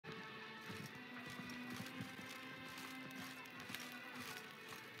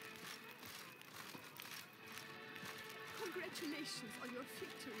congratulations on your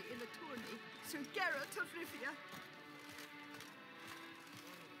victory in the tourney, Sir Geralt of Rivia.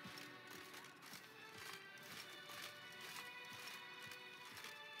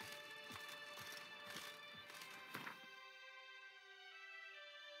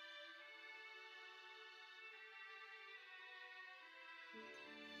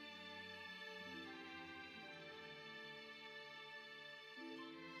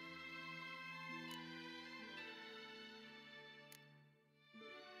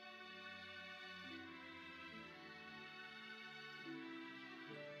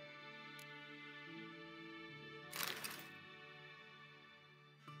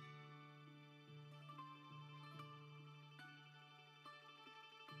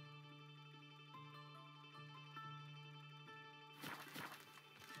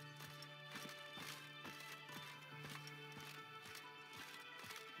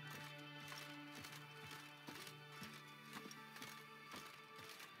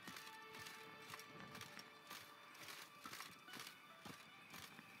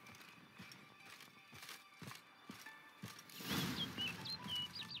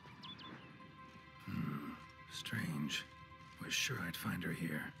 Strange. Was sure I'd find her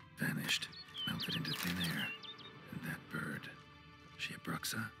here. Vanished. Melted into thin air. And that bird. She a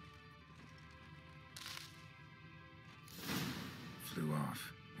Bruxa? Flew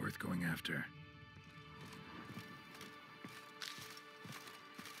off. Worth going after.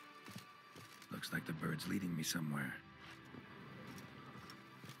 Looks like the bird's leading me somewhere.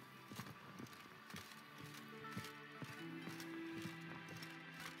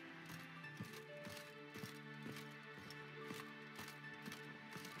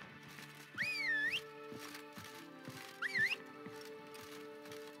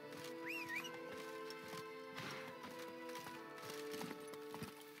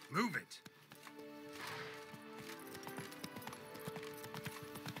 Move it.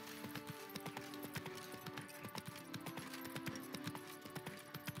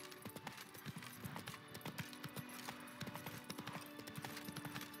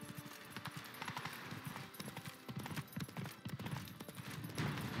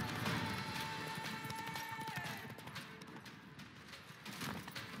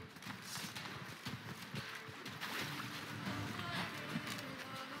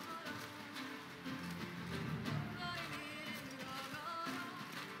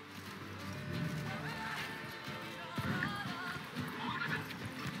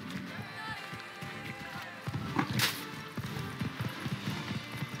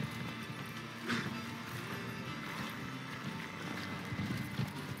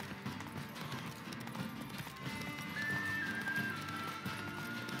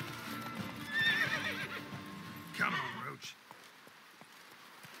 Come on, Roach.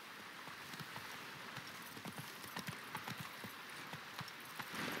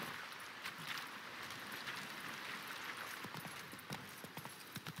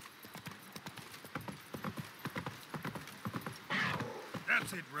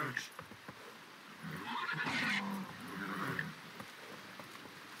 That's it, Roach.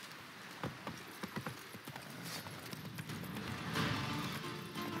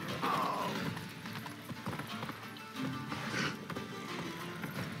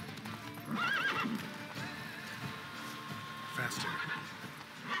 Faster.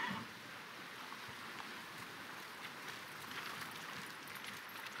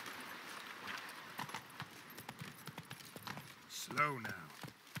 Slow now.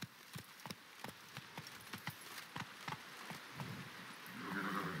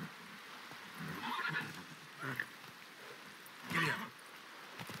 Giddy up.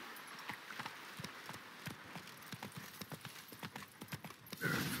 Bird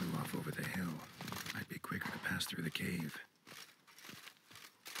flew off over the hill. Might be quicker to pass through the cave.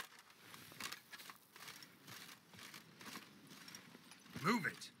 Move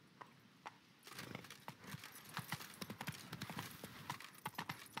it.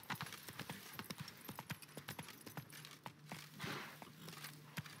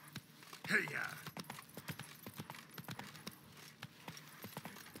 Hey-ya.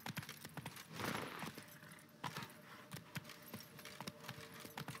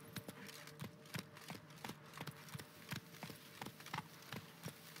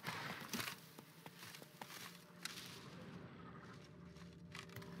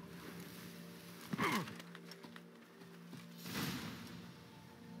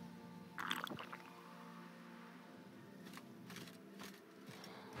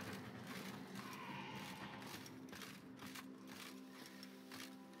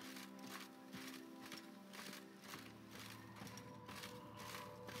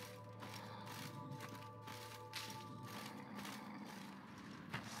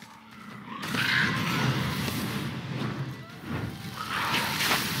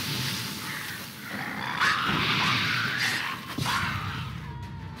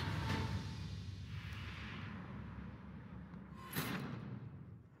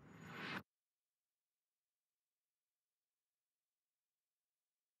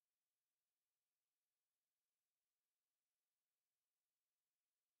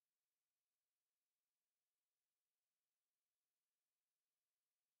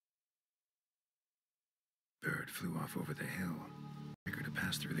 It flew off over the hill. Quicker to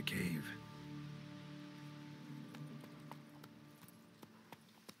pass through the cave.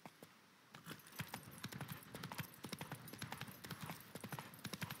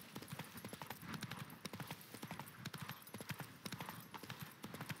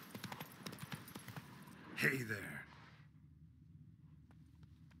 Hey there.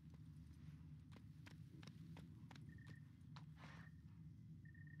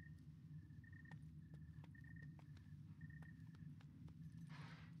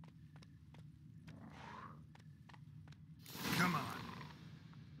 Come on.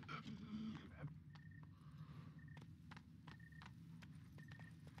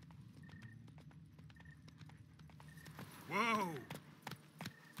 Whoa!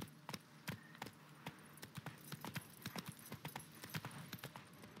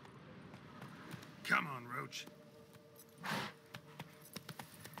 Come on, Roach.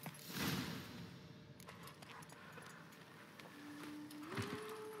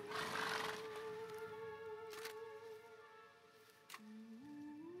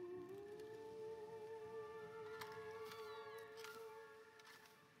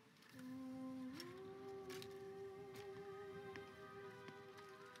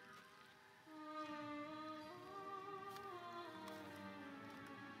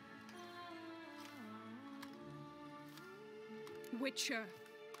 Witcher.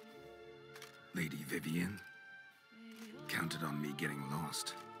 Lady Vivian? Counted on me getting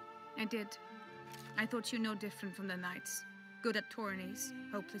lost. I did. I thought you no different from the knights. Good at tourneys,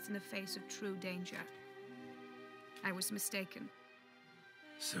 hopeless in the face of true danger. I was mistaken.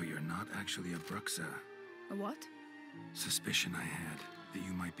 So you're not actually a Bruxa? A what? Suspicion I had that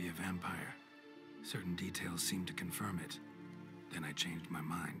you might be a vampire. Certain details seemed to confirm it. Then I changed my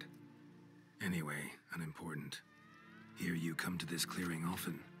mind. Anyway, unimportant. Hear you come to this clearing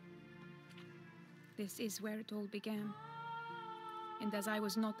often. This is where it all began. And as I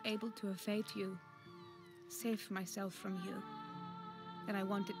was not able to evade you, save myself from you, then I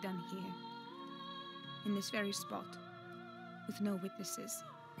want it done here. In this very spot. With no witnesses.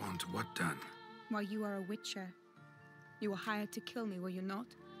 Want what done? While you are a witcher. You were hired to kill me, were you not?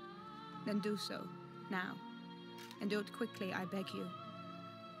 Then do so, now. And do it quickly, I beg you.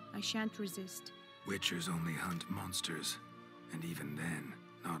 I shan't resist. Witchers only hunt monsters. And even then,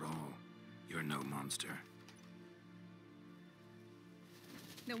 not all. You're no monster.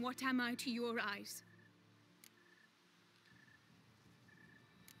 Then what am I to your eyes?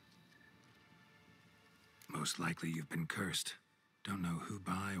 Most likely you've been cursed. Don't know who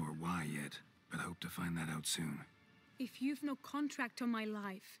by or why yet, but hope to find that out soon. If you've no contract on my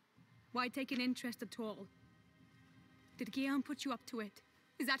life, why take an interest at all? Did Guillaume put you up to it?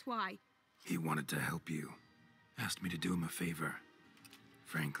 Is that why? He wanted to help you. Asked me to do him a favor.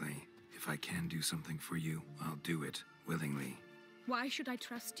 Frankly, if I can do something for you, I'll do it, willingly. Why should I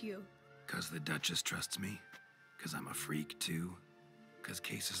trust you? 'Cause the Duchess trusts me? 'Cause I'm a freak, too? 'Cause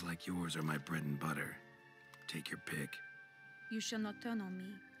cases like yours are my bread and butter. Take your pick. You shall not turn on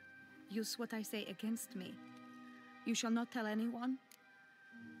me. Use what I say against me. You shall not tell anyone.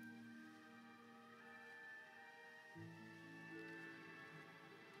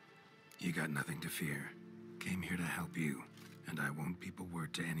 You got nothing to fear. Came here to help you, and I won't peep a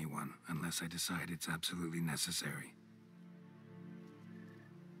word to anyone unless I decide it's absolutely necessary.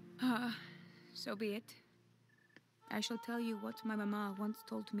 So be it. I shall tell you what my mama once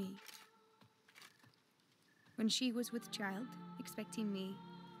told me. When she was with child, expecting me,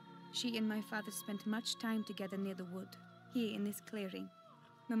 she and my father spent much time together near the wood, here in this clearing.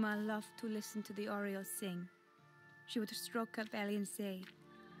 Mama loved to listen to the orioles sing. She would stroke her belly and say,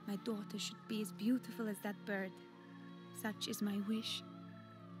 "My daughter should be as beautiful as that bird. Such is my wish."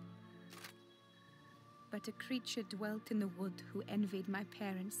 But a creature dwelt in the wood who envied my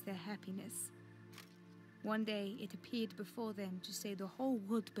parents their happiness. One day it appeared before them to say the whole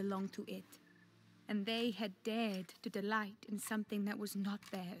wood belonged to it, and they had dared to delight in something that was not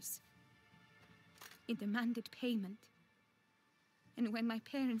theirs. It demanded payment, and when my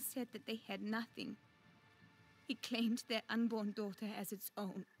parents said that they had nothing, it claimed their unborn daughter as its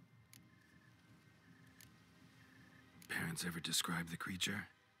own. Parents ever describe the creature?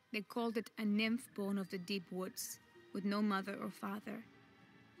 They called it a nymph born of the deep woods, with no mother or father.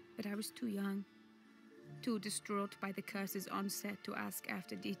 But I was too young, too distraught by the curse's onset to ask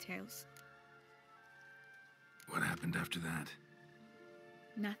after details. What happened after that?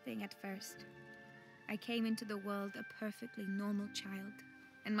 Nothing at first. I came into the world a perfectly normal child,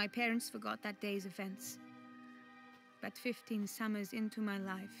 and my parents forgot that day's events. But 15 summers into my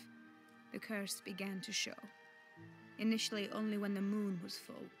life, the curse began to show. Initially only when the moon was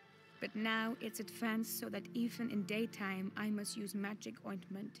full. But now it's advanced so that even in daytime, I must use magic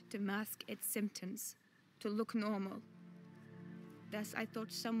ointment to mask its symptoms, to look normal. Thus, I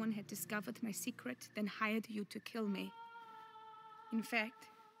thought someone had discovered my secret, then hired you to kill me. In fact,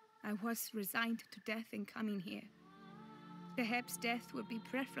 I was resigned to death in coming here. Perhaps death would be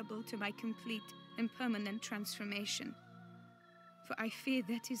preferable to my complete and permanent transformation. For I fear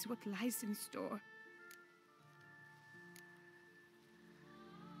that is what lies in store.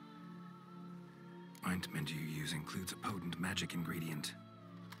 Ointment you use includes a potent magic ingredient.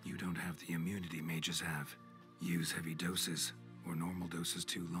 You don't have the immunity mages have. Use heavy doses, or normal doses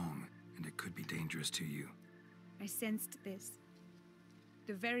too long, and it could be dangerous to you. I sensed this.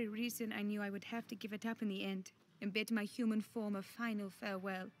 The very reason I knew I would have to give it up in the end, and bid my human form a final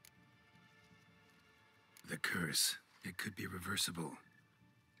farewell. The curse, it could be reversible.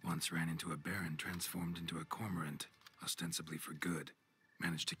 Once ran into a baron transformed into a cormorant, ostensibly for good.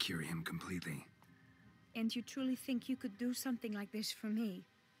 Managed to cure him completely. And you truly think you could do something like this for me?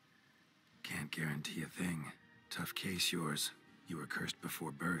 Can't guarantee a thing. Tough case, yours. You were cursed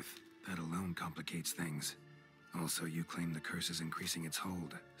before birth. That alone complicates things. Also, you claim the curse is increasing its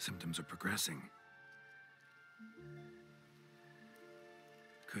hold. Symptoms are progressing.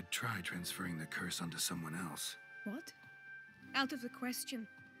 Could try transferring the curse onto someone else. What? Out of the question.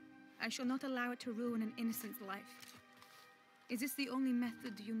 I shall not allow it to ruin an innocent's life. Is this the only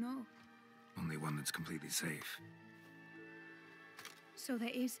method you know? Only one that's completely safe. So there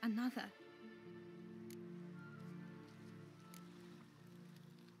is another.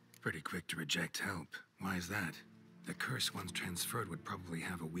 Pretty quick to reject help. Why is that? The curse once transferred would probably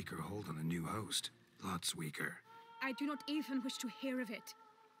have a weaker hold on the new host. Lots weaker. I do not even wish to hear of it.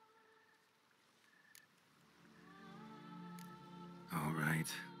 All right,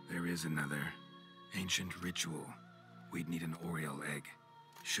 there is another. Ancient ritual. We'd need an Oriole egg.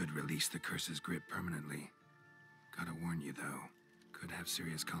 Should release the curse's grip permanently. Gotta warn you, though. Could have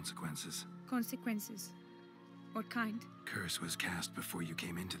serious consequences. Consequences? What kind? Curse was cast before you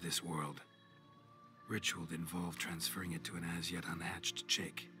came into this world. Ritual involved transferring it to an as-yet unhatched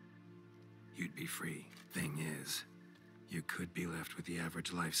chick. You'd be free. Thing is, you could be left with the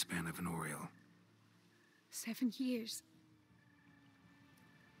average lifespan of an Oriole. 7 years.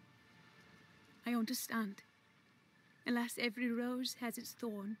 I understand. Alas, every rose has its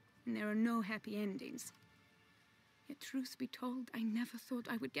thorn, and there are no happy endings. Yet truth be told, I never thought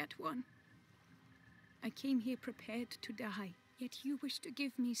I would get one. I came here prepared to die, yet you wish to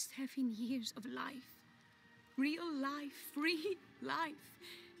give me 7 years of life. Real life, free life.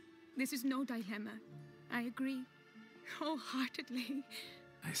 This is no dilemma. I agree, wholeheartedly.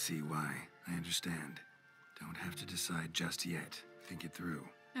 I see why. I understand. Don't have to decide just yet. Think it through.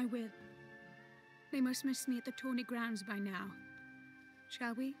 I will. They must miss me at the Tawny Grounds by now.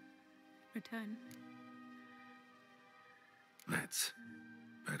 Shall we return? Let's.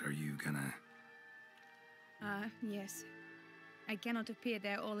 But are you gonna... Yes. I cannot appear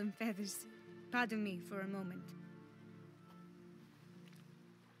there all in feathers. Pardon me for a moment.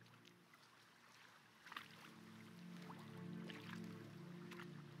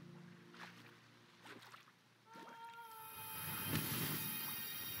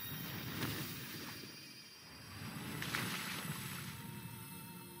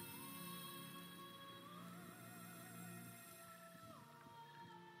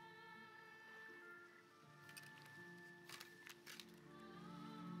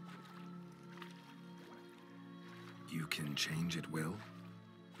 You can change at will?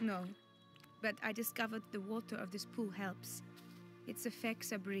 No, but I discovered the water of this pool helps. Its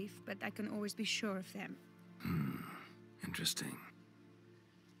effects are brief, but I can always be sure of them. Interesting.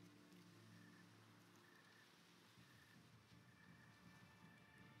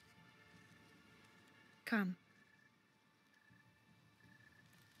 Come.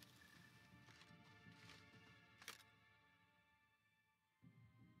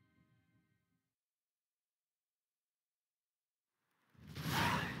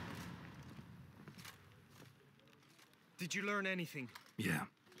 Did you learn anything? Yeah.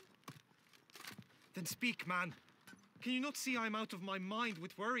 Then speak, man. Can you not see I'm out of my mind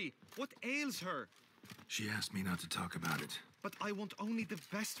with worry? What ails her? She asked me not to talk about it. But I want only the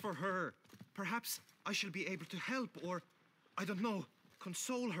best for her. Perhaps I shall be able to help or, I don't know,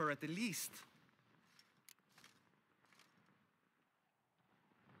 console her at the least.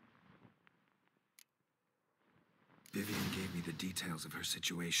 Vivian gave me the details of her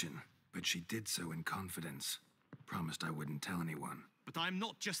situation, but she did so in confidence. Promised I wouldn't tell anyone. But I'm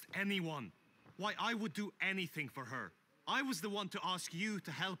not just anyone. Why, I would do anything for her. I was the one to ask you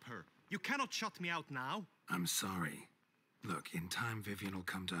to help her. You cannot shut me out now. I'm sorry. Look, in time, Vivian will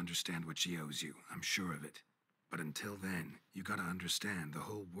come to understand what she owes you. I'm sure of it. But until then, you gotta understand the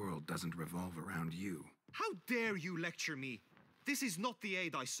whole world doesn't revolve around you. How dare you lecture me? This is not the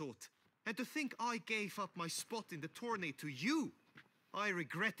aid I sought. And to think I gave up my spot in the tourney to you, I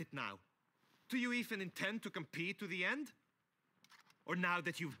regret it now. Do you even intend to compete to the end? Or now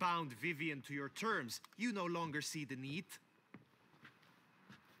that you've bound Vivian to your terms, you no longer see the need?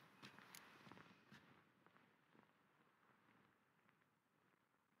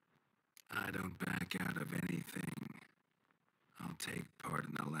 I don't back out of anything. I'll take part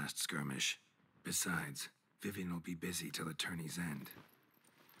in the last skirmish. Besides, Vivian will be busy till the tourney's end.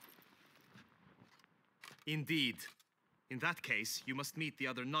 Indeed. In that case, you must meet the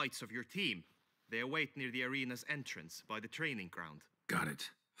other knights of your team. They await near the arena's entrance, by the training ground. Got it.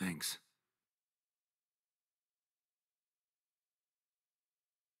 Thanks.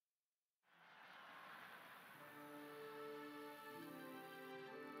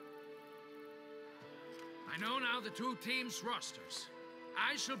 I know now the two teams' rosters.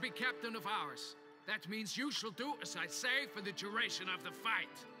 I shall be captain of ours. That means you shall do as I say for the duration of the fight.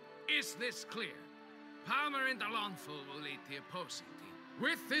 Is this clear? Palmer and Alonso will lead the opposing team.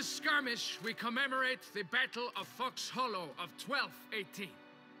 With this skirmish, we commemorate the Battle of Fox Hollow of 1218,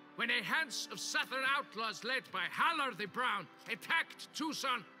 when a hands of southern outlaws led by Haller the Brown attacked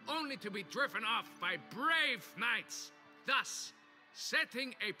Tucson only to be driven off by brave knights, thus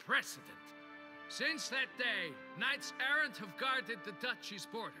setting a precedent. Since that day, knights errant have guarded the duchy's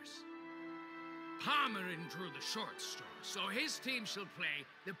borders. Palmerin drew the short straw, so his team shall play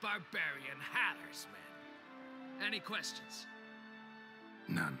the barbarian Haller's men. Any questions?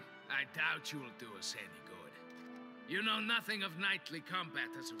 None. I doubt you will do us any good. You know nothing of knightly combat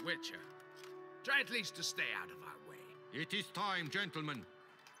as a witcher. Try at least to stay out of our way. It is time, gentlemen.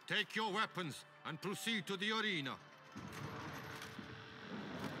 Take your weapons and proceed to the arena.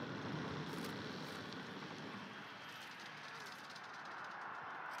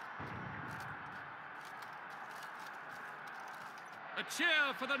 A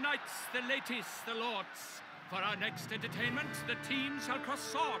cheer for the knights, the ladies, the lords. For our next entertainment, the teams shall cross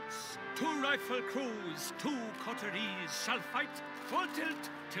swords. 2 rifle crews, 2 coteries shall fight full tilt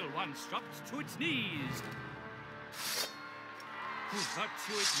till one's dropped to its knees. Who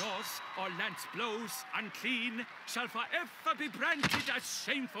virtue ignores or lance blows unclean shall forever be branded as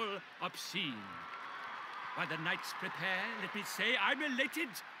shameful, obscene. While the knights prepare, let me say I'm elated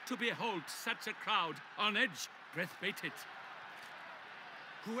to behold such a crowd on edge, breath-baited.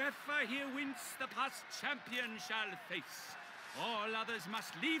 Whoever here wins the past champion shall face. All others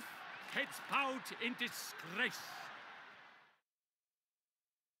must leave, heads bowed in disgrace.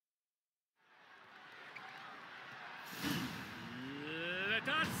 Let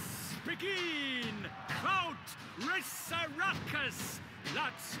us begin! Crowd, race a ruckus!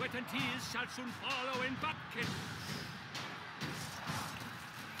 Blood, sweat, and tears shall soon follow in buckets.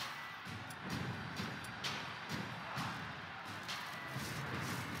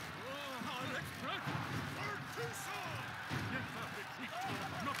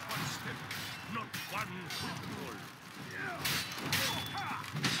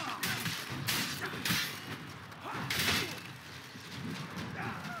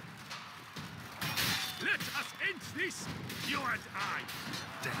 Let us end this, you and I.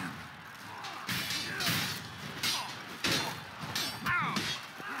 Damn.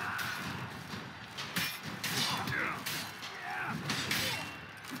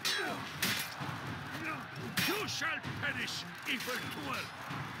 You shall perish, evil tool.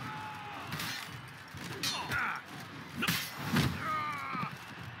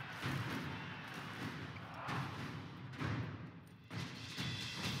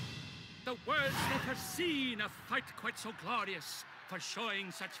 The world's never seen a fight quite so glorious. For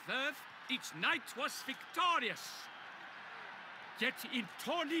showing such verve, each knight was victorious. Yet in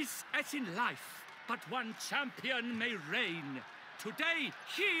tourneys as in life, but one champion may reign. Today,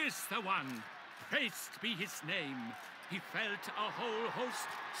 he is the one. Praised be his name. He felt a whole host,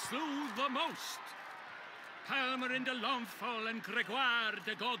 slew the most. Palmerin de Longfall and Gregoire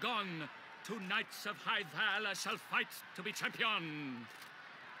de Gorgon, 2 knights of high valor shall fight to be champion.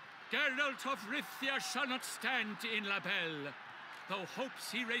 Geralt of Rivia shall not stand in La Belle. Though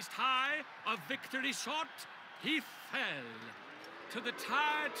hopes he raised high, of victory short, he fell. To the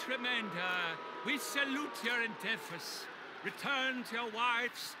tired remainder, we salute your endeavors. Return to your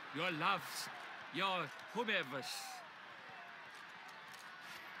wives, your loves, your whomevers.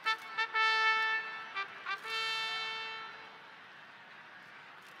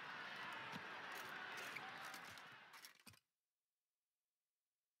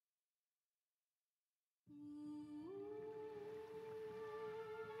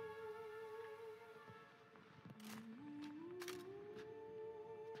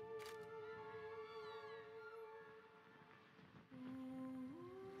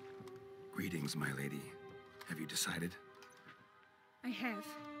 Greetings, my lady. Have you decided? I have.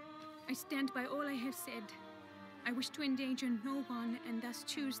 I stand by all I have said. I wish to endanger no one and thus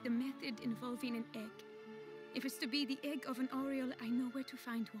choose the method involving an egg. If it's to be the egg of an oriole, I know where to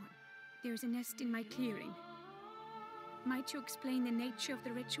find one. There is a nest in my clearing. Might you explain the nature of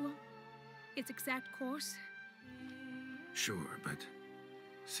the ritual? Its exact course? Sure, but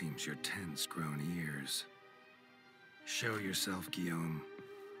seems your tense grown ears. Show yourself, Guillaume.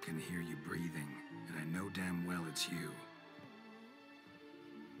 Can hear you breathing, and I know damn well it's you.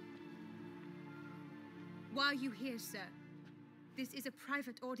 Why are you here, sir? This is a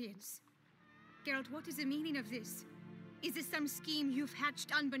private audience. Geralt, what is the meaning of this? Is this some scheme you've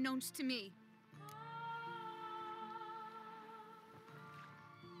hatched unbeknownst to me?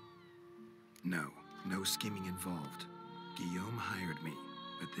 No, no scheming involved. Guillaume hired me,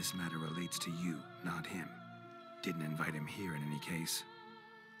 but this matter relates to you, not him. Didn't invite him here in any case.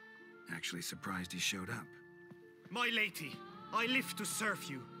 Actually surprised he showed up. My lady, I live to serve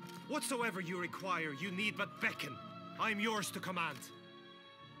you. Whatsoever you require, you need but beckon. I am yours to command.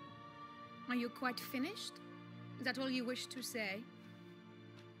 Are you quite finished? Is that all you wish to say?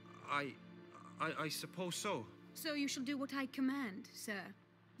 I suppose so. So you shall do what I command, sir.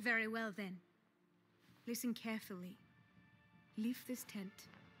 Very well, then. Listen carefully. Leave this tent,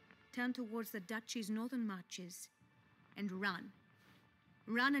 turn towards the duchy's northern marches, and run.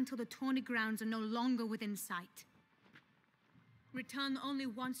 Run until the tourney grounds are no longer within sight. Return only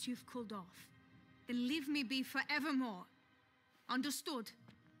once you've cooled off. Then leave me be forevermore. Understood?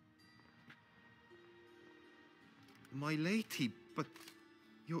 My lady, but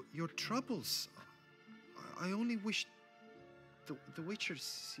your troubles. I only wish the Witcher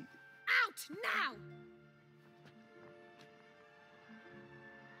see. Out now!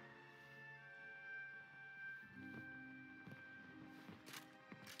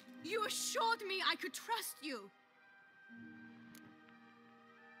 You assured me I could trust you.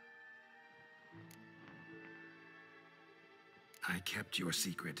 I kept your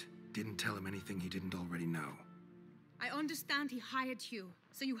secret. Didn't tell him anything he didn't already know. I understand he hired you,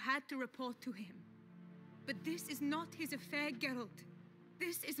 so you had to report to him. But this is not his affair, Geralt.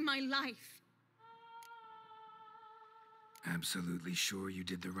 This is my life. Absolutely sure you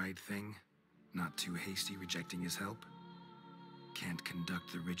did the right thing? Not too hasty rejecting his help? Can't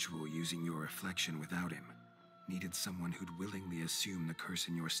conduct the ritual using your reflection without him. Needed someone who'd willingly assume the curse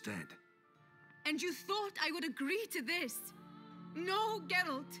in your stead. And you thought I would agree to this? No,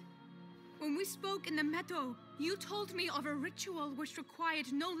 Geralt. When we spoke in the meadow, you told me of a ritual which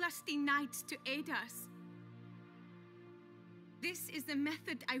required no lusty knights to aid us. This is the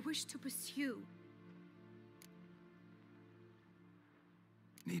method I wish to pursue.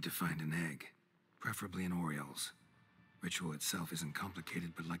 Need to find an egg, preferably an oriole's. Ritual itself isn't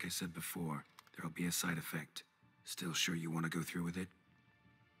complicated, but like I said before, there'll be a side effect. Still sure you want to go through with it?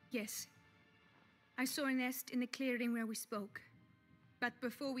 Yes. I saw a nest in the clearing where we spoke. But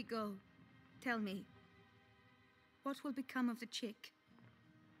before we go, tell me, what will become of the chick?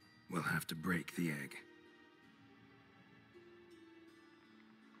 We'll have to break the egg.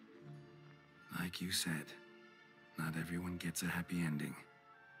 Like you said, not everyone gets a happy ending.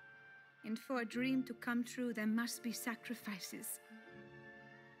 And for a dream to come true, there must be sacrifices.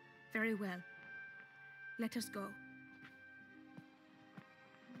 Very well. Let us go.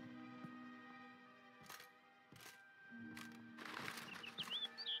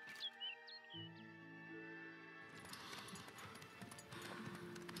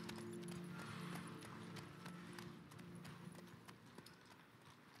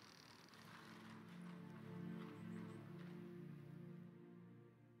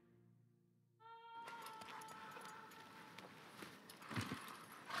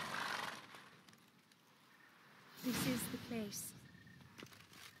 This is the place.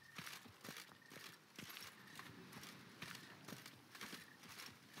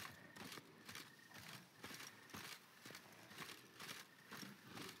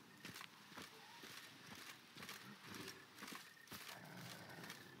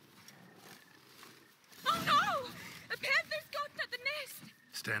 Oh no! A panther's gotten at the nest!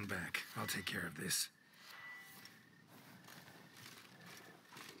 Stand back. I'll take care of this.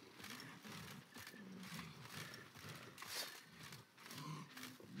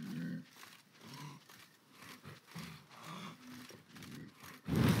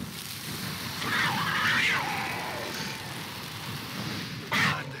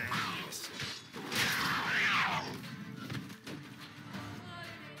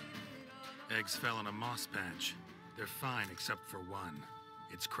 Eggs fell in a moss patch. They're fine except for one.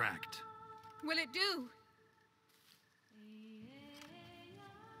 It's cracked. Will it do?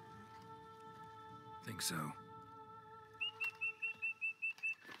 think so.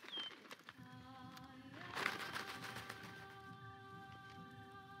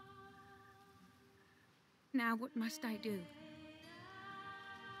 Now what must I do?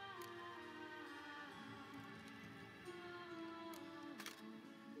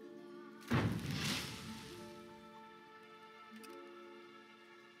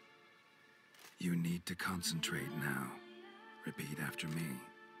 You need to concentrate now. Repeat after me.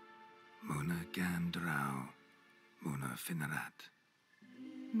 Muna Gandrau, Muna Finerat.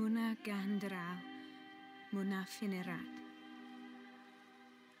 Muna Gandrau, Muna Finerat.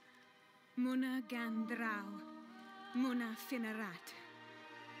 Muna Gandrau, Muna Finerat.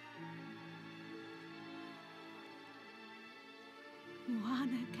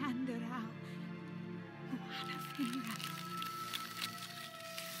 Muna Gandrau, Muna Finerat.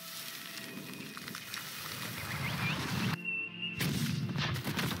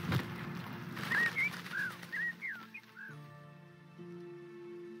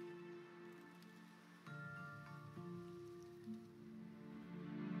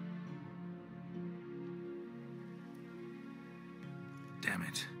 Damn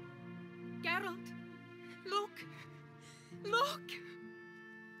it. Geralt, look! Look!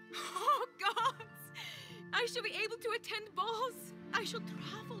 Oh, gods! I shall be able to attend balls. I shall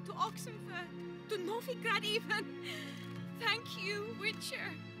travel to Oxenfurt, to Novigrad even. Thank you, Witcher.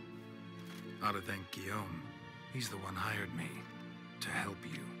 Ought to thank Guillaume. He's the one hired me to help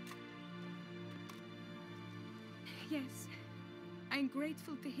you. Yes, I'm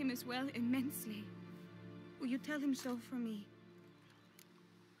grateful to him as well, immensely. Will you tell him so for me?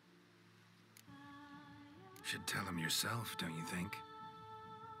 Should tell him yourself, don't you think?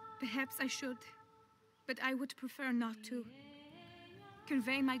 Perhaps I should, but I would prefer not to.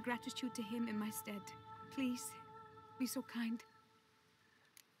 Convey my gratitude to him in my stead. Please, be so kind.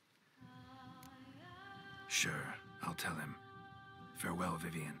 Sure, I'll tell him. Farewell,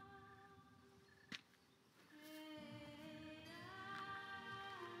 Vivian.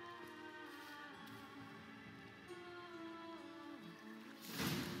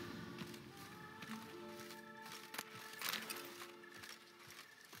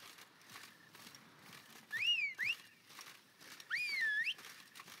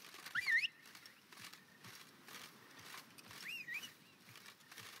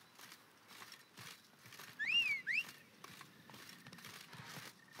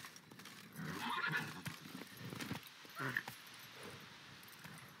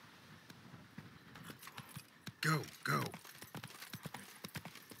 Go, go.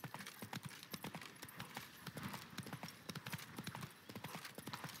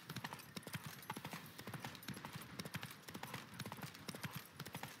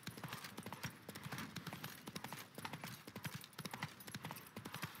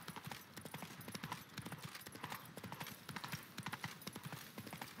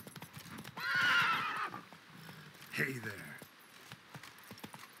 Hey there.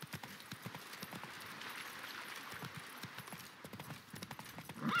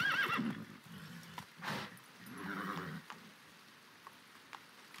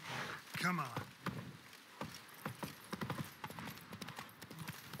 Come on.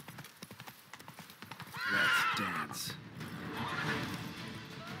 Let's dance.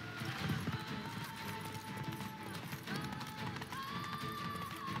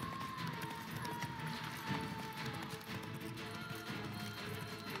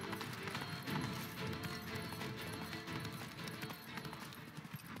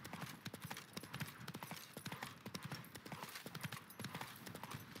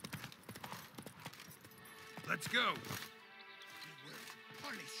 Let's go. He will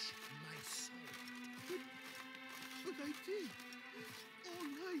polish my soul. But I did. All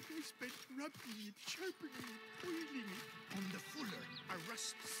night I spent rubbing it, sharpening it, oiling it. On the fuller, a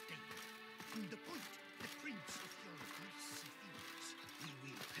rust stain. On the point, the prints of your greasy fingers. We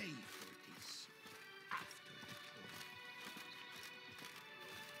will pay for this after the tournament.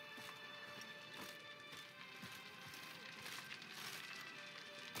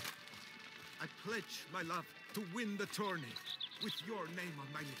 I pledge my love to win the tourney with your name on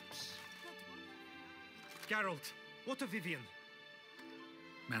my lips. Geralt, what of Vivian?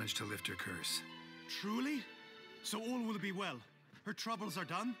 Managed to lift her curse. Truly? So all will be well. Her troubles are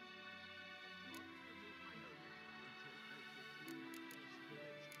done?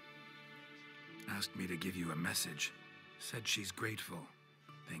 Asked me to give you a message. Said she's grateful.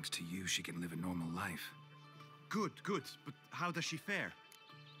 Thanks to you, she can live a normal life. Good, good. But how does she fare?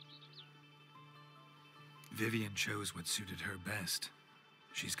 Vivian chose what suited her best.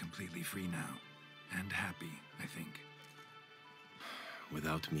 She's completely free now. And happy, I think.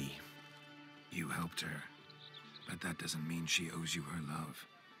 Without me. You helped her, but that doesn't mean she owes you her love.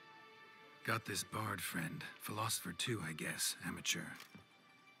 Got this bard friend, philosopher too, I guess, amateur.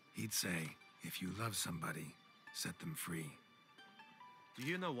 He'd say, if you love somebody, set them free. Do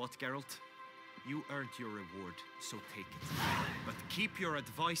you know what, Geralt? You earned your reward, so take it. But keep your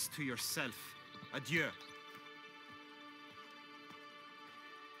advice to yourself. Adieu.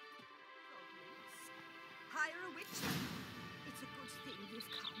 Hire a witcher. It's a good thing you've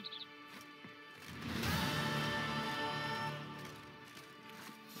come.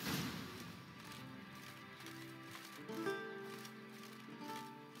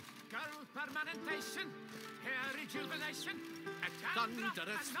 Girl permanentation, hair rejuvenation,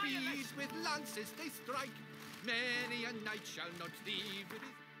 Thunderous speed with lances they strike. Many a knight shall not leave with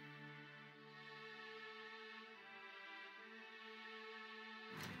his...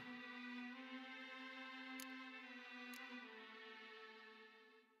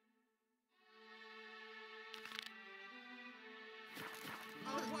 A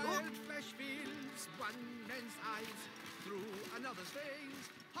wild flesh fills one man's eyes. Through another's veins,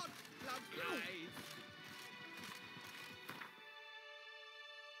 hot blood flies.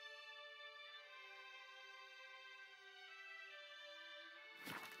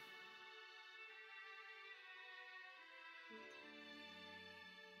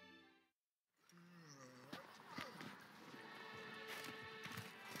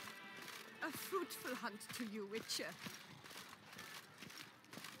 A fruitful hunt to you, Witcher.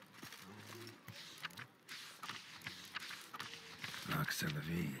 Nox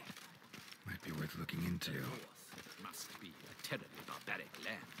Vie. Might be worth looking into. Must be a terribly barbaric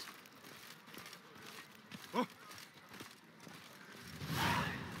land. Oh.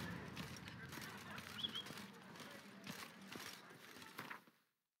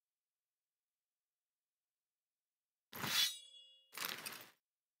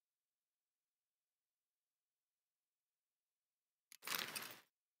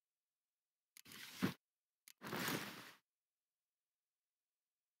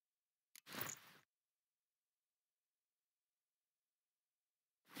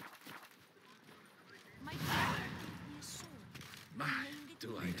 My father gave me a sword. My,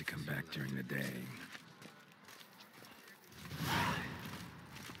 do I need to come back during the day?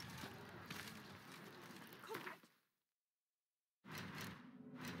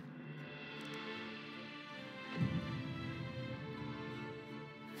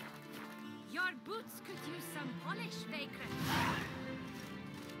 Your boots could use some polish, vagrant.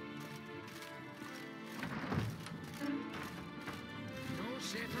 no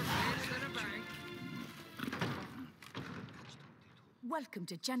safer place than a bank. Welcome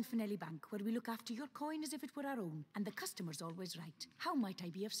to Gianfinelli Bank, where we look after your coin as if it were our own, and the customer's always right. How might I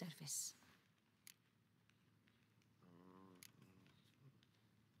be of service?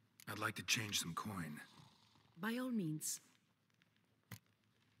 I'd like to change some coin. By all means.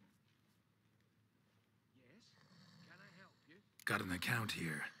 Yes? Can I help you? Got an account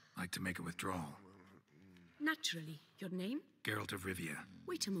here. Like to make a withdrawal. Naturally. Your name? Geralt of Rivia.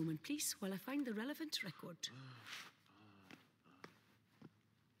 Wait a moment, please, while I find the relevant record.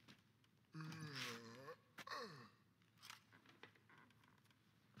 No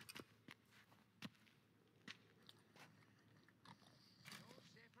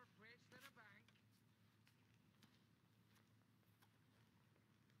safer place than a bank.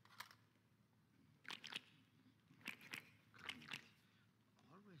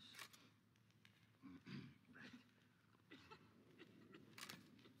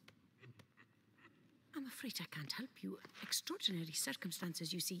 I'm afraid I can't help you. Extraordinary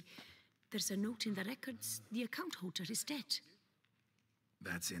circumstances, you see. There's a note in the records. The account holder is dead.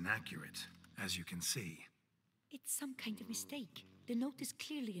 That's inaccurate, as you can see. It's some kind of mistake. The note is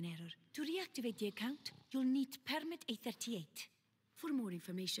clearly an error. To reactivate the account, you'll need permit A38. For more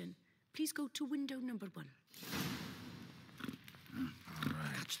information, please go to window number 1. All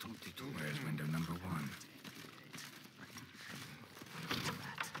right. Where's window number 1?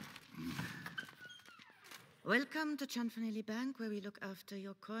 Welcome to Gianfinelli Bank, where we look after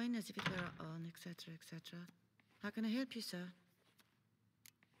your coin as if it were our own, etc., etc. How can I help you, sir?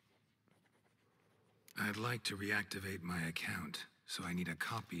 I'd like to reactivate my account, so I need a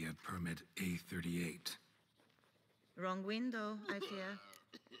copy of permit A38. Wrong window, I fear.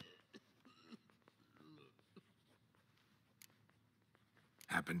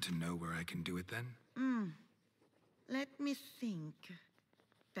 Happen to know where I can do it then? Let me think.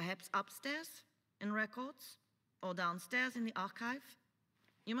 Perhaps upstairs, in records? Or downstairs in the archive?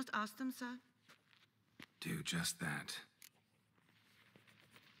 You must ask them, sir. Do just that.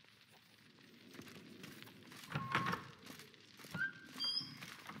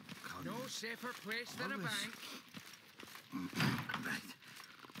 No safer place than a bank. Right.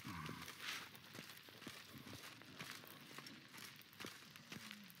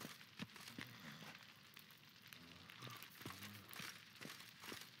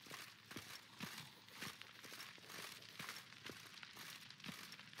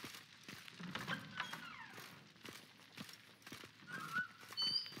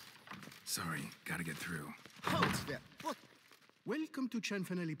 Sorry, gotta get through. Halt there. What? Welcome to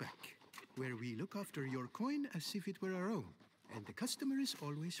Chanfanelli Bank, where we look after your coin as if it were our own, and the customer is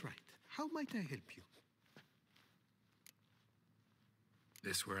always right. How might I help you?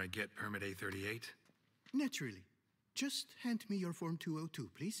 This where I get permit A38? Naturally. Just hand me your Form 202,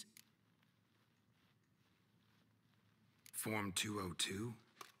 please. Form 202?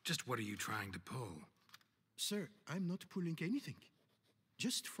 Just what are you trying to pull? Sir, I'm not pulling anything.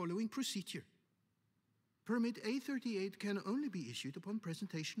 Just following procedure. Permit A38 can only be issued upon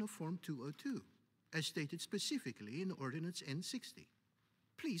presentation of Form 202, as stated specifically in Ordinance N60.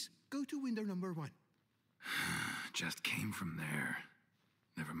 Please, go to window number 1. Just came from there.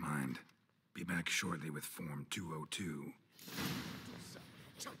 Never mind. Be back shortly with Form 202.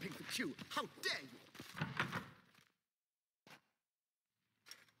 Jumping the queue, how dare you!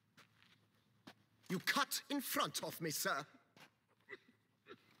 You cut in front of me, sir.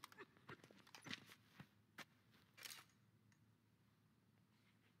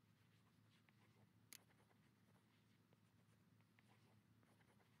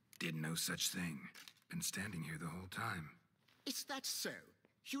 Did no such thing. Been standing here the whole time. Is that so?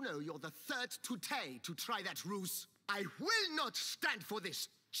 You know you're the third today to try that ruse. I will not stand for this.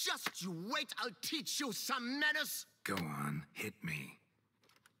 Just you wait, I'll teach you some manners. Go on, hit me.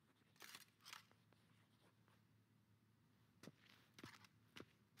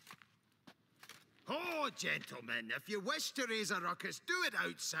 Oh, gentlemen, if you wish to raise a ruckus, do it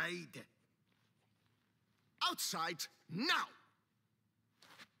outside. Outside, now!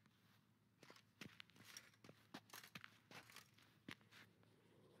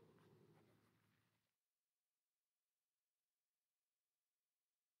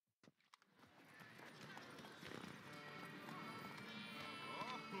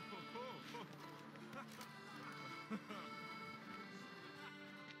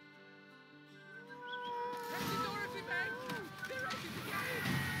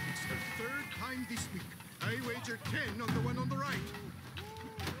 It's the third time this week. I wager 10 on the one on the right.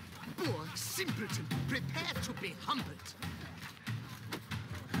 Poor simpleton, prepare to be humbled.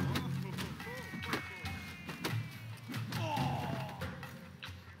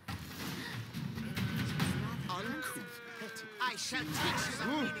 Uncouth, petty. I shall teach you the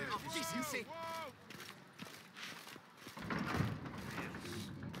meaning of decency. Can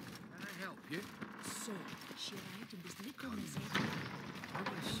I help you? Sir, she arrived in this little mess.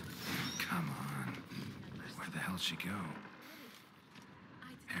 Come on. Where the hell she go?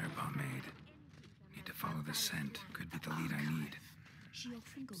 Hair pomade. Need to follow the scent. Could be the lead I need. She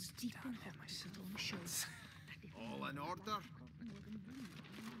often goes deep in hot to put on shows. All in order?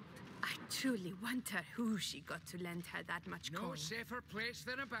 I truly wonder who she got to lend her that much No coin. safer place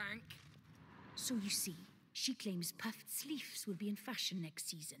than a bank. So you see, she claims puffed sleeves will be in fashion next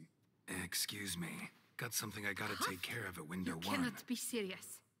season. Excuse me. Got something I gotta take care of at window You 1. cannot be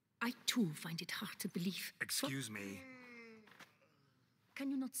serious. I too find it hard to believe. Excuse me. Can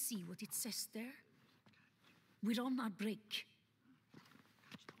you not see what it says there? We're on our break.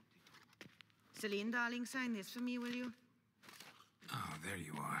 Celine, darling, sign this for me, will you? Oh, there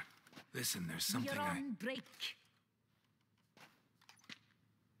you are. Listen, there's something We're on break.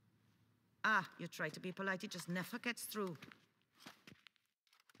 Ah, you try to be polite, it just never gets through.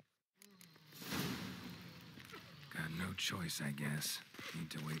 Got no choice, I guess. Need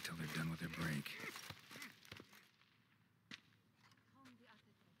to wait till they're done with their break.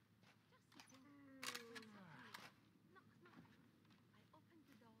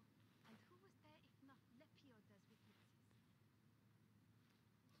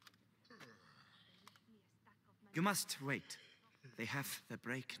 You must wait. They have the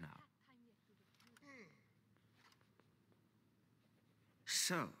break now.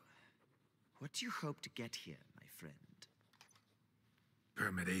 So, what do you hope to get here, my friend?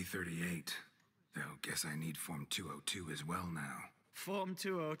 Permit A38. Though, guess I need Form 202 as well now. Form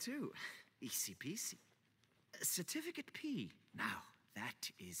 202. Easy peasy. Certificate P. Now, that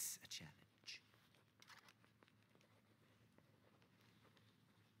is a challenge.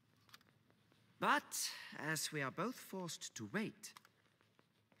 But, as we are both forced to wait,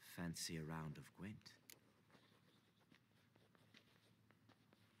 fancy a round of Gwent.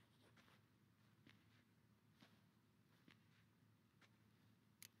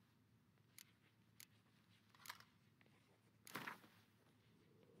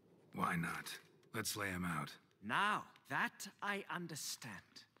 Why not? Let's lay him out. Now, that I understand.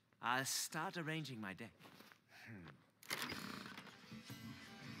 I'll start arranging my deck.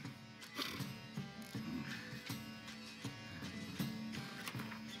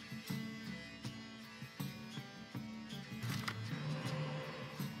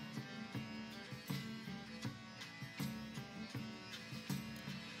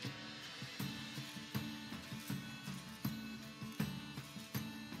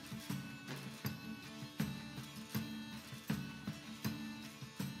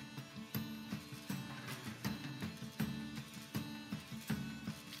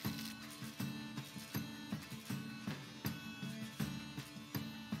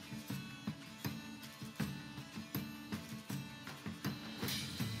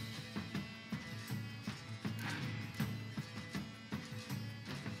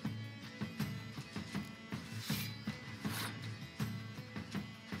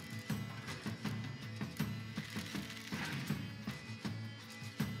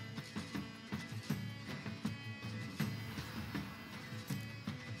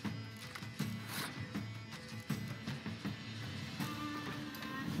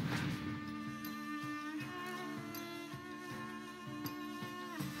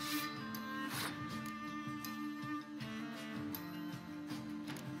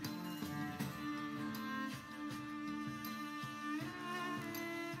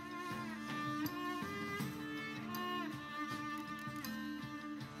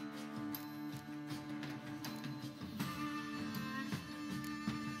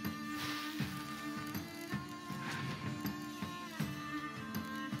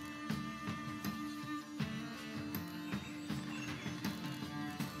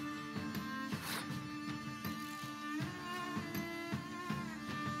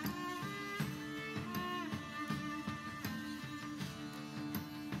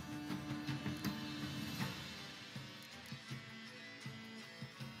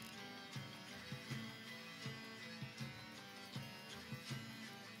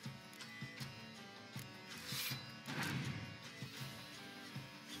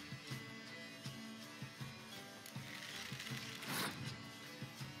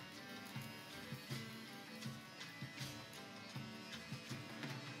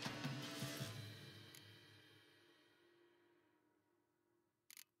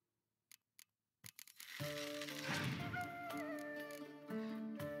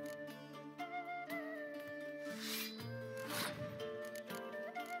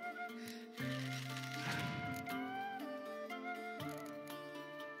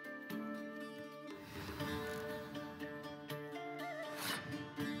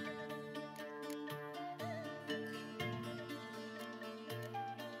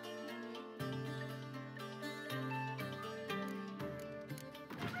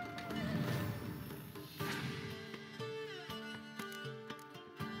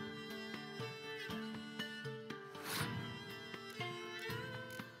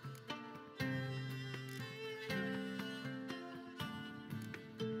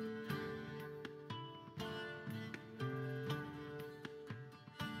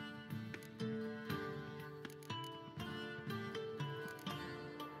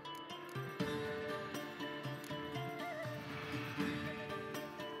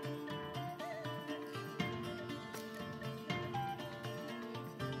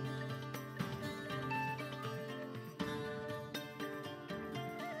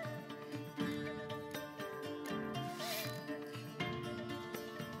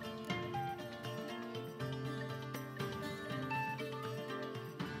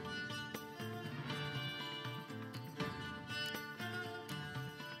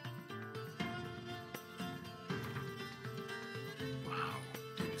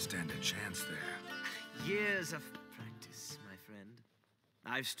 Stand a chance there. Years of practice, my friend.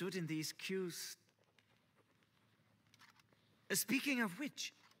 I've stood in these queues. Speaking of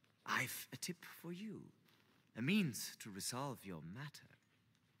which, I've a tip for you. A means to resolve your matter.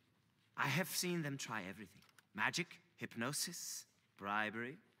 I have seen them try everything. Magic, hypnosis,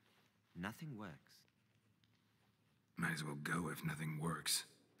 bribery. Nothing works. Might as well go if nothing works.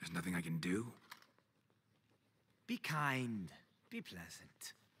 There's nothing I can do. Be kind. Be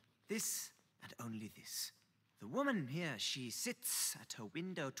pleasant. This and only this. The woman here, she sits at her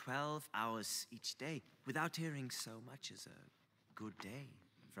window 12 hours each day without hearing so much as a good day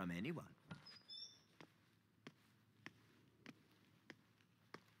from anyone.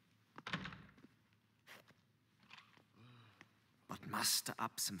 But muster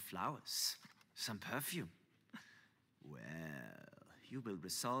up some flowers, some perfume. Well, you will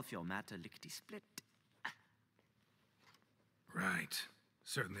resolve your matter lickety-split. Right.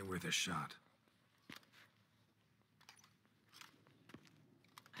 Certainly worth a shot.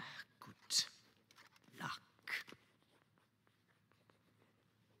 Good luck.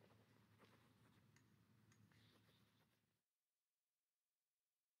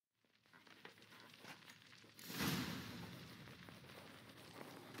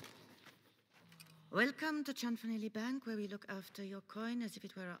 Welcome to Chanfanelli Bank, where we look after your coin as if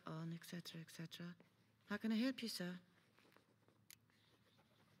it were our own, etc., etc. How can I help you, sir?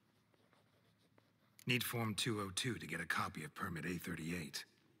 Need Form 202 to get a copy of Permit A38.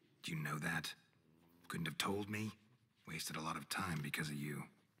 Do you know that? Couldn't have told me? Wasted a lot of time because of you.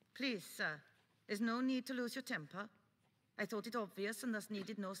 Please, sir. There's no need to lose your temper. I thought it obvious and thus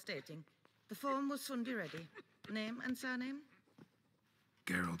needed no stating. The form will soon be ready. Name and surname?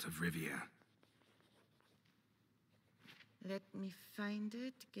 Geralt of Rivia. Let me find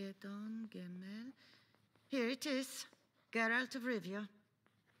it. Gedon Gemel. Here it is. Geralt of Rivia.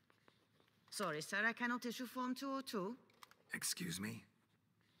 Sorry, sir, I cannot issue Form 202. Excuse me?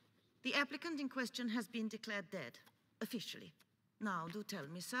 The applicant in question has been declared dead, officially. Now, do tell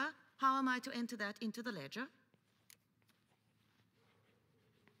me, sir, how am I to enter that into the ledger?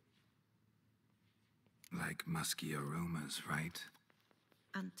 Like musky aromas, right?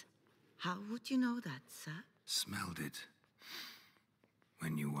 And how would you know that, sir? Smelled it.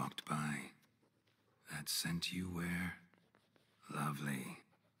 When you walked by. That scent you wear? Lovely.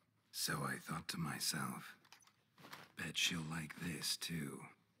 So I thought to myself, bet she'll like this, too.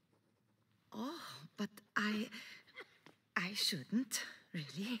 Oh, but I shouldn't,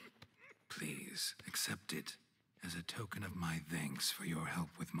 really. Please, accept it as a token of my thanks for your help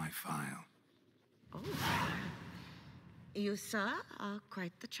with my file. Oh. You, sir, are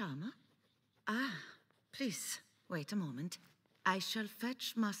quite the charmer. Ah, please, wait a moment. I shall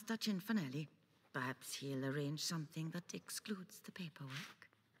fetch Master Cinfanelli. Perhaps he'll arrange something that excludes the paperwork.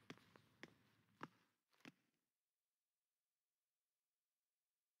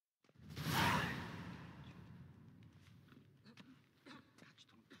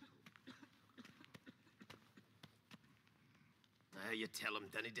 You tell him,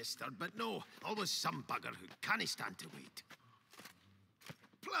 dinna disturb, but no, always some bugger who can't stand to wait.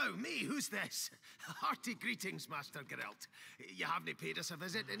 Plough me, who's this? Hearty greetings, Master Geralt. You haven't paid us a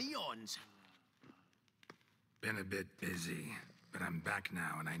visit in eons. Been a bit busy, but I'm back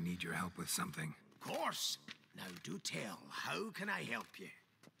now and I need your help with something. Of course. Now do tell, how can I help you?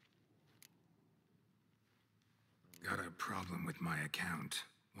 Got a problem with my account.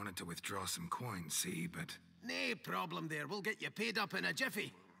 Wanted to withdraw some coins, see, but... Nae problem there. We'll get you paid up in a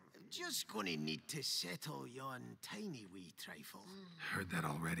jiffy. Just gonna need to settle yon tiny wee trifle. Heard that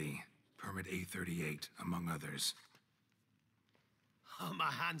already. Permit A38, among others. Oh, my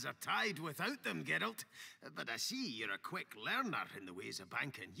hands are tied without them, Geralt. But I see you're a quick learner in the ways of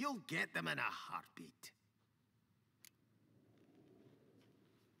banking. You'll get them in a heartbeat.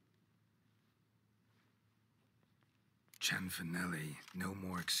 Chanfanelli, no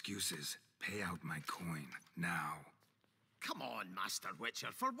more excuses. Pay out my coin, now. Come on, Master Witcher,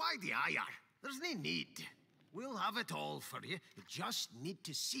 for why the ire? There's no need. We'll have it all for you. You just need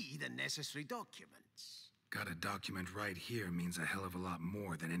to see the necessary documents. Got a document right here means a hell of a lot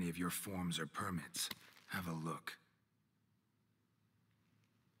more than any of your forms or permits. Have a look.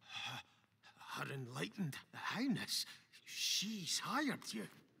 Her Enlightened Highness, she's hired you.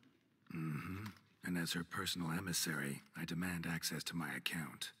 Mm-hmm. And as her personal emissary, I demand access to my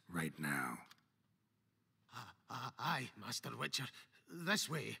account, right now. Aye, Master Witcher. This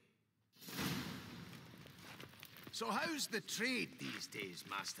way. So how's the trade these days,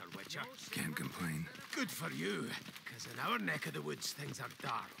 Master Witcher? Can't complain. Good for you, because in our neck of the woods, things are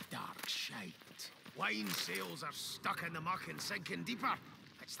dark, dark shite. Wine sales are stuck in the muck and sinking deeper.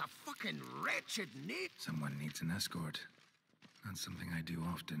 It's the fucking wretched need. Someone needs an escort. Not something I do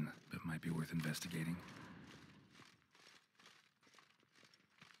often, but might be worth investigating.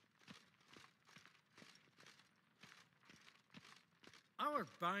 Our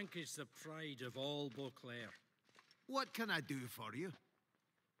bank is the pride of all Beauclair. What can I do for you?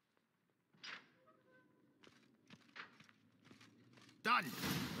 Done.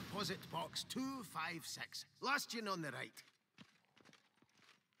 Deposit box 256. Last yin on the right.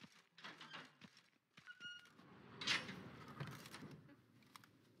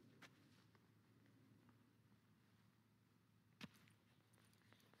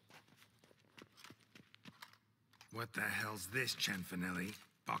 What the hell's this, Chanfanelli?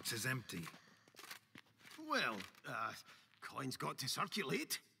 Box is empty. Well, coins got to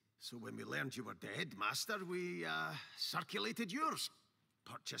circulate. So when we learned you were dead, Master, we, circulated yours.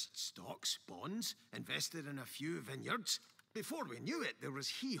 Purchased stocks, bonds, invested in a few vineyards. Before we knew it, there was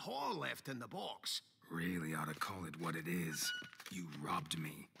hee-haw left in the box. Really ought to call it what it is. You robbed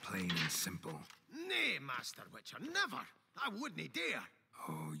me, plain and simple. Nay, Master Witcher, never. I wouldn't dare.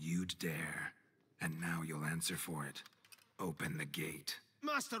 Oh, you'd dare. And now you'll answer for it. Open the gate.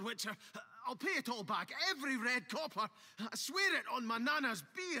 Master Witcher, I'll pay it all back, every red copper. I swear it on my nana's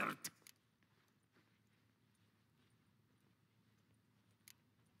beard.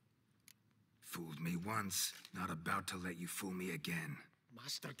 Fooled me once, not about to let you fool me again.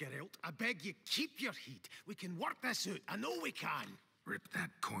 Master Geralt, I beg you, keep your heat. We can work this out. I know we can. Rip that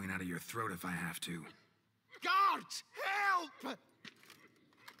coin out of your throat if I have to. Guards, help!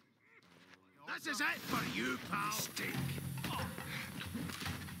 This is it for you, pal. Mistake.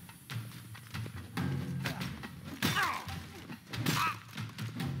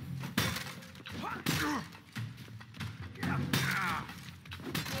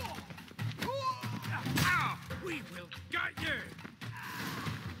 We will get you!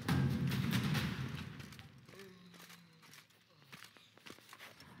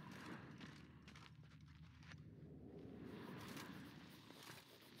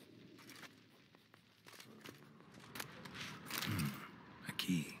 A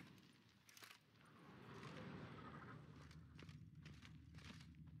key.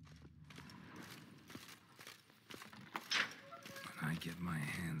 When I get my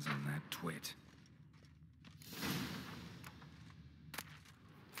hands on that twit.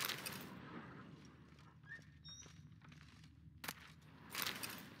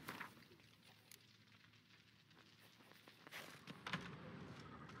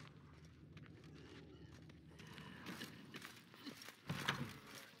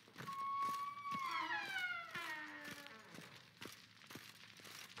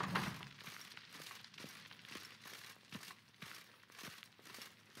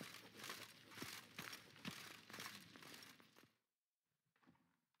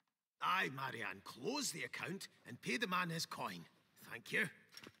 Aye, Marianne, close the account and pay the man his coin. Thank you.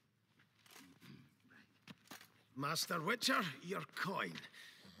 Master Witcher, your coin.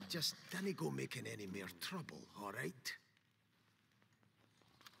 Just dinna go making any more trouble, all right?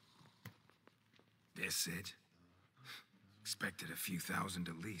 This it? Expected a few thousand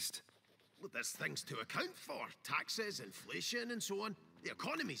at least. Well, there's things to account for. Taxes, inflation, and so on. The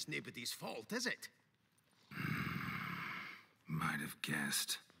economy's nobody's fault, is it? Might have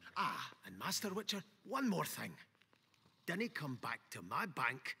guessed. Ah, and Master Witcher, one more thing. Dinna come back to my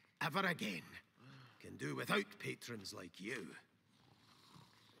bank ever again. Can do without patrons like you.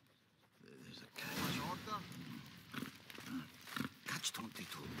 There's a cash order. Catch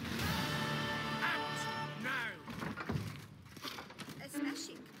 22. Out now! A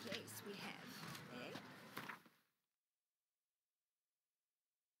smashing place we have, eh?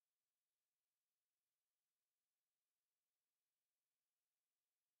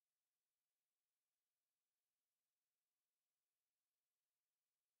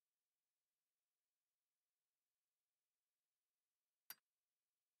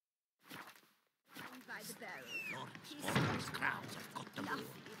 By the barrel. These crowds have got them all.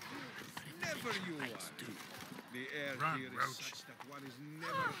 Never you are. The air Run, here is Roach. such that one is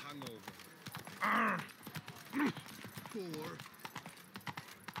never hungover. Poor.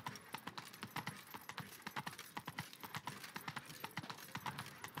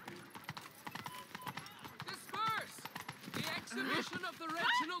 Disperse! The exhibition of the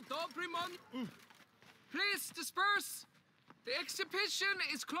Reginald Dobrymon. Please disperse! The exhibition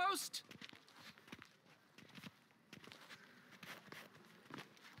is closed.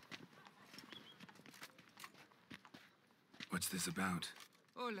 What's this about?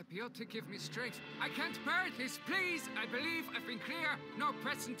 Oh, Lapiote, give me strength. I can't bear this, please. I believe I've been clear. No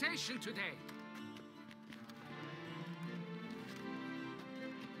presentation today.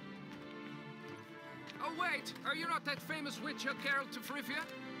 Oh, wait. Are you not that famous witcher, Geralt of Rivia?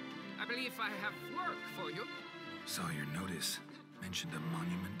 I believe I have work for you. Saw your notice. Mentioned a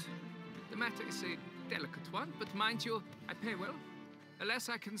monument. The matter is a delicate one, but mind you, I pay well. Alas,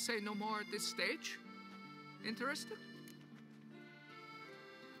 I can say no more at this stage. Interested?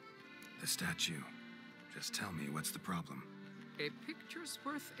 The statue. Just tell me, what's the problem? A picture's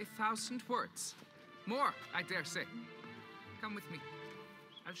worth 1,000 words. More, I dare say. Come with me.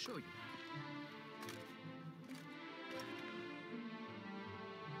 I'll show you.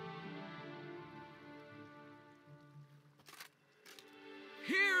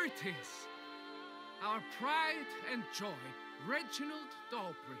 Here it is. Our pride and joy, Reginald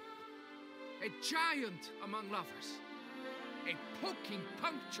Dalbury. A giant among lovers. A poking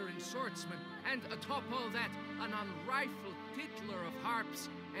puncturing swordsman, and atop all that, an unrifled tickler of harps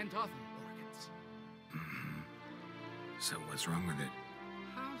and other organs. So what's wrong with it?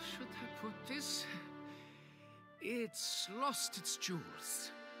 How should I put this? It's lost its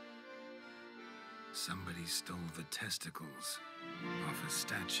jewels. Somebody stole the testicles off a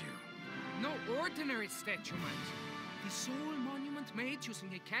statue. No ordinary statue, mind. The sole monument made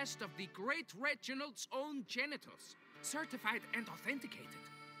using a cast of the great Reginald's own genitals, certified and authenticated.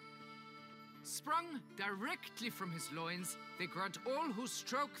 Sprung directly from his loins, they grant all who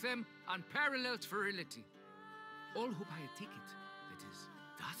stroke them unparalleled virility. All who buy a ticket, that is.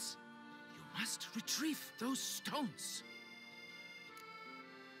 Thus, you must retrieve those stones.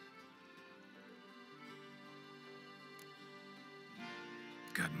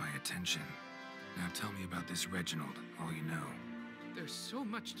 Got my attention. Now tell me about this Reginald, all you know. There's so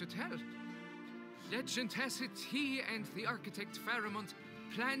much to tell. Legend has it he and the architect Faramond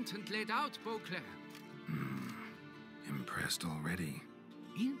planned and laid out Beauclair. Impressed already.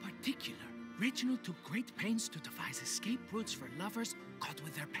 In particular, Reginald took great pains to devise escape routes for lovers caught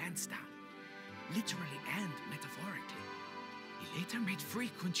with their pants down. Literally and metaphorically. He later made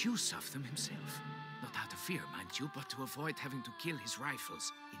frequent use of them himself. Not out of fear, mind you, but to avoid having to kill his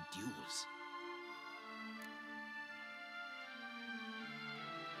rifles in duels.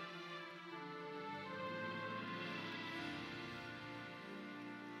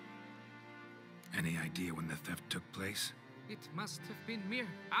 Any idea when the theft took place? It must have been mere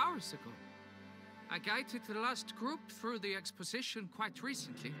hours ago. I guided the last group through the exposition quite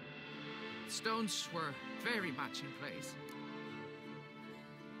recently. Stones were very much in place.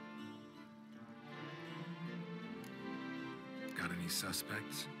 Got any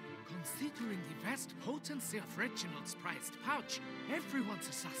suspects? Considering the vast potency of Reginald's prized pouch, everyone's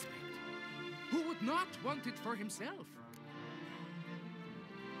a suspect. Who would not want it for himself?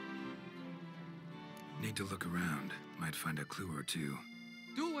 Need to look around. Might find a clue or two.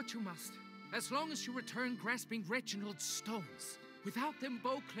 Do what you must, as long as you return grasping Reginald's stones. Without them,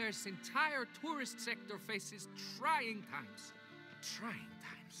 Beauclair's entire tourist sector faces trying times. Trying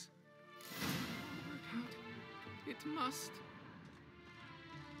times. Work out. It must.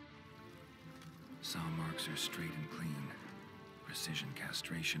 Saw marks are straight and clean. Precision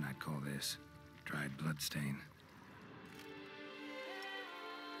castration, I'd call this. Dried bloodstain.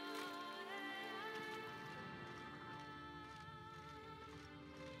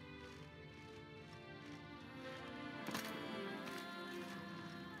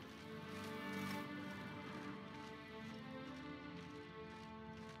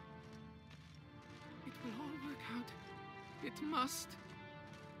 It will all work out. It must.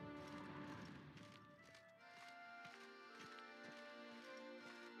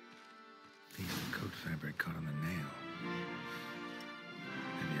 Piece of coat fabric caught on the nail.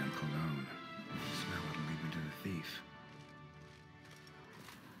 Maybe on cologne. Smell it'll lead me to the thief.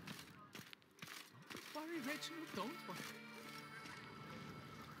 Don't worry, Reginald, don't worry.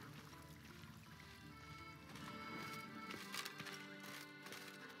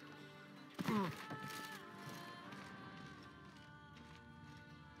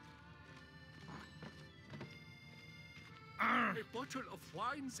 A bottle of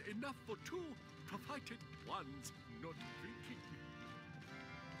wine's enough for two, provided one's not drinking.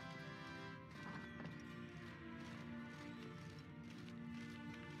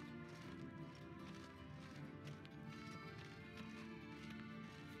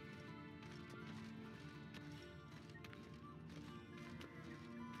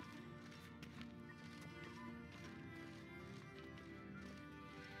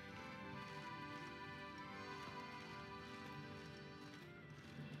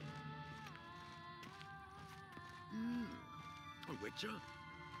 A witcher?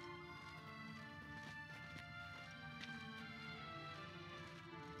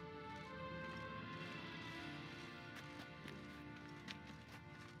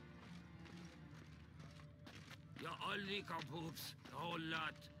 You're all liquor boobs, the whole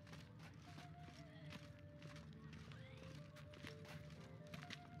lot.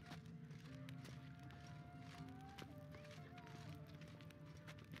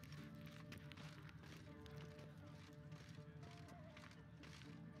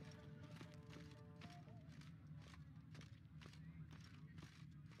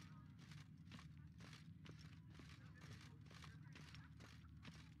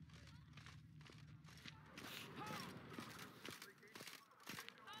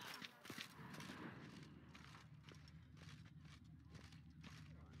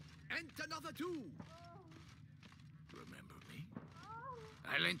 And another two. Remember me?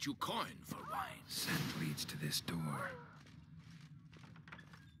 I lent you coin for wine. Scent leads to this door.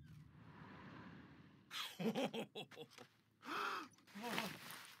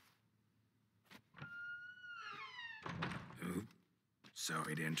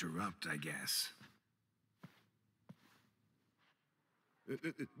 Sorry to interrupt, I guess.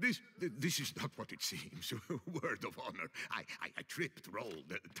 This is not what it seems. Word of honor. I tripped,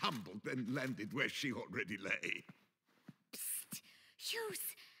 rolled, tumbled, and landed where she already lay. Psst! Hughes!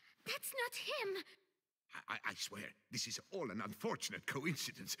 That's not him! I swear, this is all an unfortunate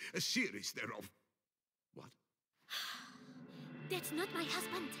coincidence. A series thereof. What? That's not my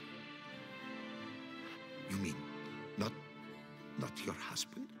husband. You mean, not your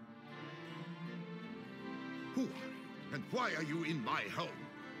husband? Who are you? And why are you in my home?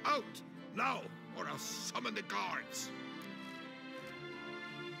 Out! Now, or I'll summon the guards!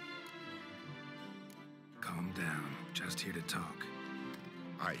 Calm down. Just here to talk.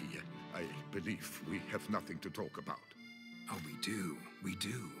 I believe we have nothing to talk about. Oh, we do. We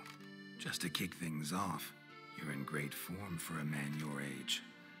do. Just to kick things off, you're in great form for a man your age.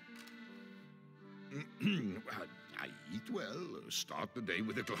 I eat well, start the day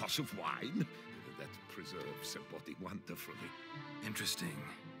with a glass of wine. That preserves a body wonderfully. Interesting.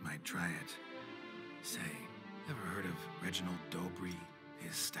 Might try it. Say, ever heard of Reginald Dobry,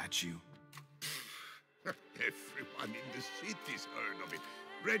 his statue? Everyone in the city's heard of it.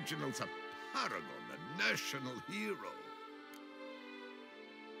 Reginald's a paragon, a national hero.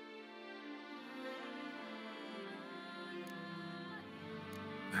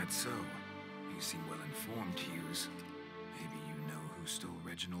 That's so. You seem well informed, Hughes. Maybe you know who stole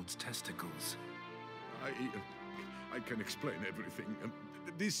Reginald's testicles. I can explain everything.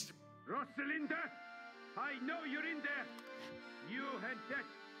 This... Rosalinda! I know you're in there! You and that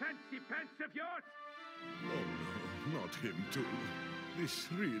fancy pants of yours! Oh no, not him too. This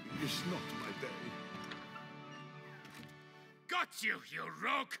really is not my day. Got you, you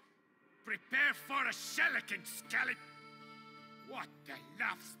rogue! Prepare for a shellacking, scallop! What the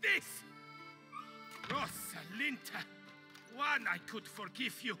laugh's this? Rosalinda! One, I could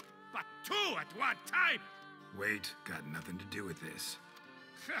forgive you, but two at one time! Wait, got nothing to do with this.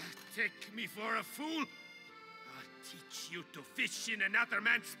 Take me for a fool? I'll teach you to fish in another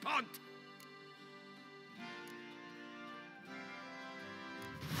man's pond!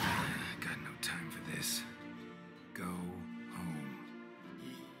 Got no time for this. Go home.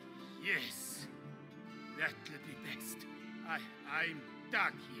 Yes, that'll be best. I'm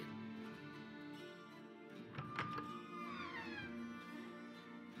done here.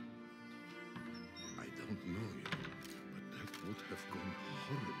 I don't know you, but that would have gone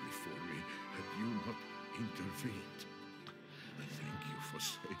horribly for me had you not intervened. Thank you for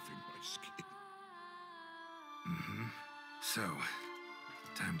saving my skin. Mm-hmm. So,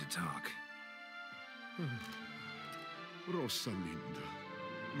 time to talk. Rosalinda,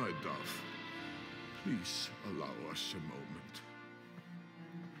 my dove, please allow us a moment.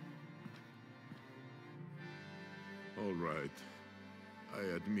 All right.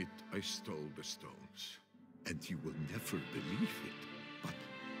 I admit I stole the stones. And you will never believe it, but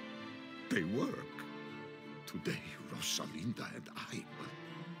they work. Today, Rosalinda and I will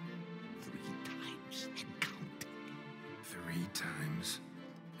 3 times and counting. 3 times?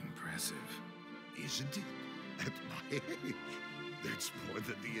 Impressive. Isn't it? At my age. That's more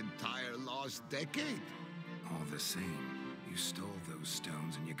than the entire last decade. All the same, you stole those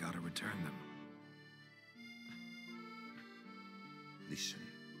stones and you gotta return them. Listen,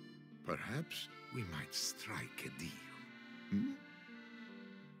 perhaps we might strike a deal. Hmm?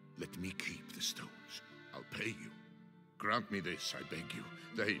 Let me keep the stones. I'll pay you. Grant me this, I beg you.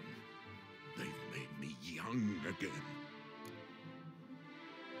 They've made me young again.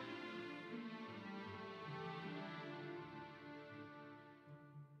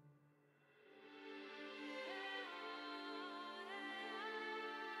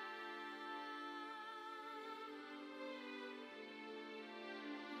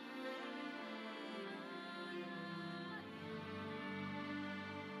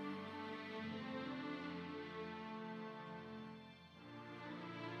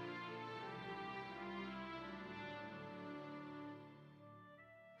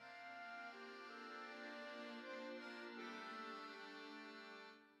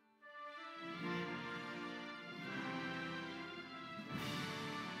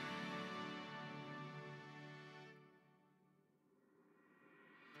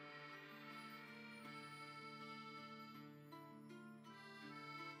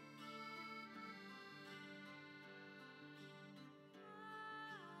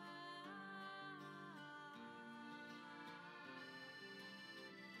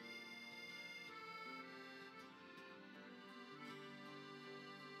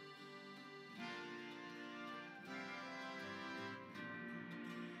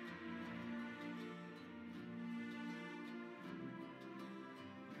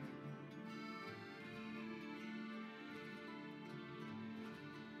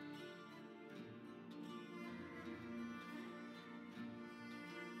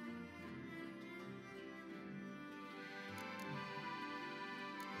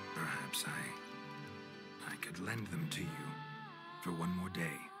 Perhaps I could lend them to you for one more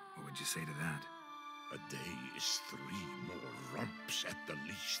day. What would you say to that? A day is 3 more romps at the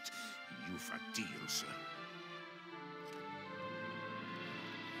least. You've a deal, sir.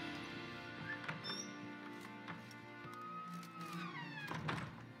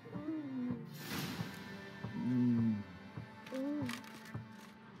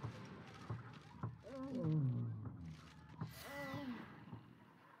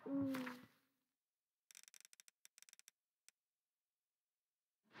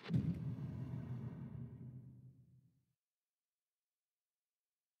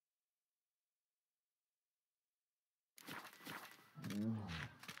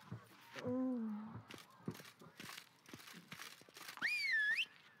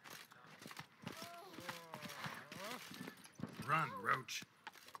 Run, Roach.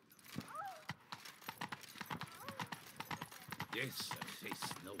 Yes, a face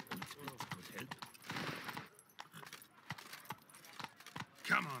no ointment could help.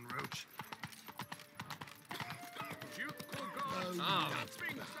 Come on, Roach.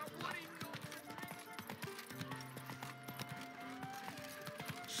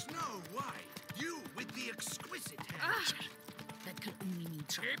 Snow White, you with the exquisite hand. That can only mean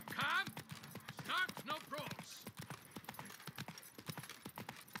trouble. Keep calm. Start no brawls.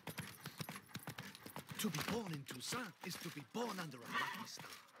 To be born in Toussaint is to be born under a lucky star.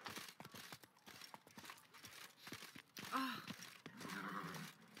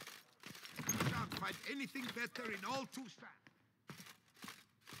 Can't find anything better in all Toussaint.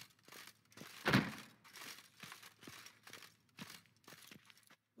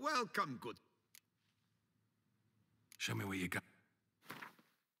 Welcome, good. Show me what you got.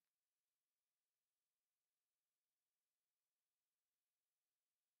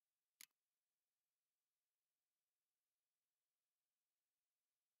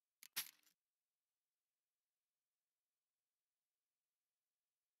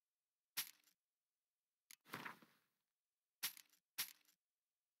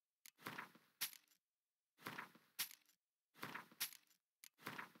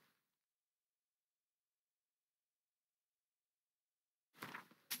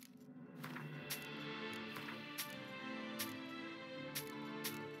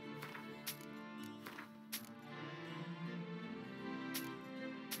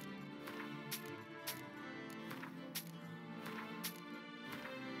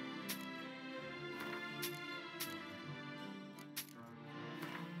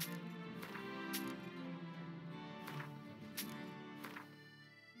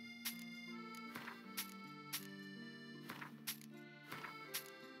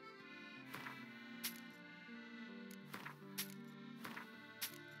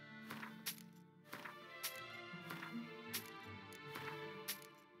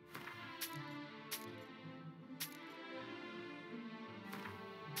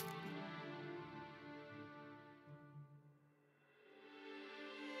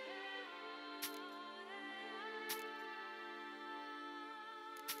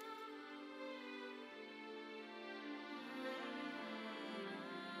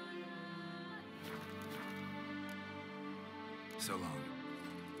 So long.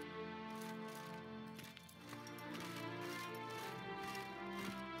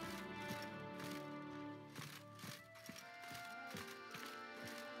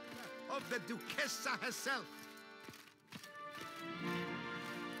 Of the Duchessa herself.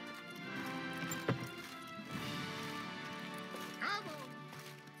 Come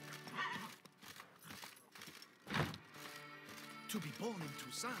on. To be born in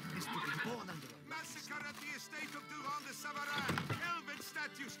Toussaint is to be born under a Massacre at the estate of Durand de Savarin. Elven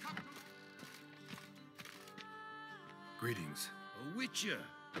statues come to... Greetings. A witcher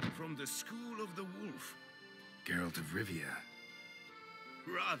from the School of the Wolf. Geralt of Rivia.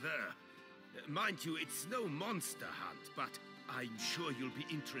 Rather. Mind you, it's no monster hunt, but I'm sure you'll be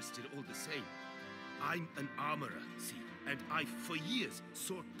interested all the same. I'm an armorer, see, and I for years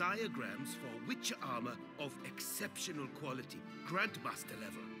sought diagrams for witcher armor of exceptional quality, Grandmaster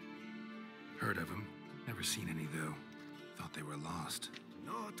level. Heard of them. Never seen any, though. Thought they were lost.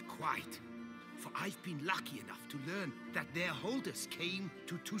 Not quite. For I've been lucky enough to learn that their holders came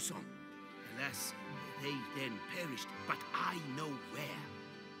to Toussaint. Alas, they then perished, but I know where.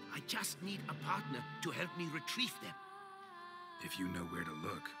 I just need a partner to help me retrieve them. If you know where to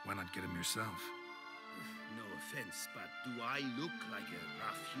look, why not get them yourself? No offense, but do I look like a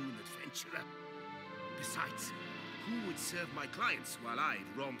rough-hewn adventurer? Besides, who would serve my clients while I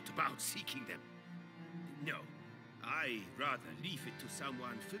romped about seeking them? No, I'd rather leave it to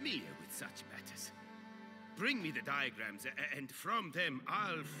someone familiar with such matters. Bring me the diagrams, and from them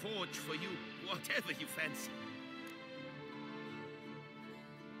I'll forge for you whatever you fancy.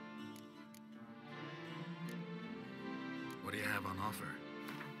 What do you have on offer?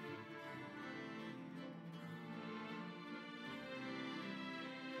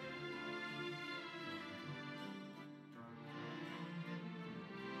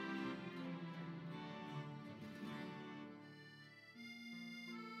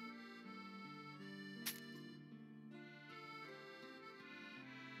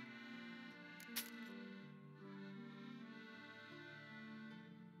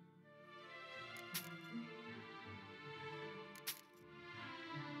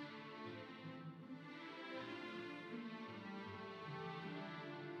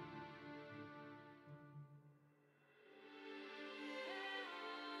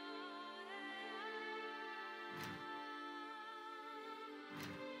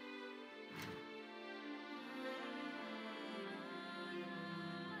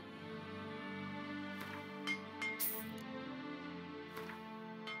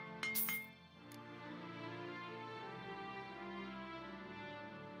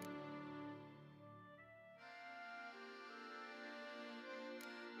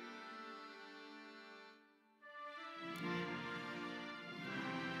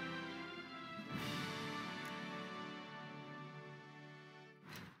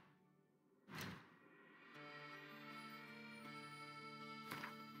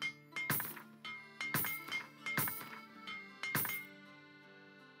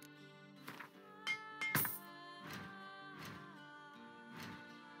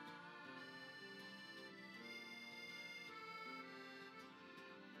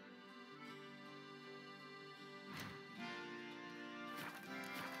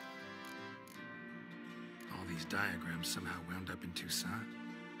 These diagrams somehow wound up in Toussaint?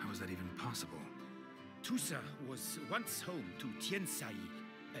 How is that even possible? Toussaint was once home to Tiansail,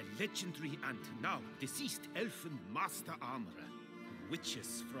 a legendary and now deceased elfin master armorer.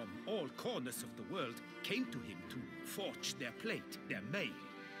 Witches from all corners of the world came to him to forge their plate, their mail.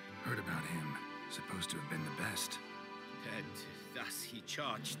 Heard about him. Supposed to have been the best. And thus he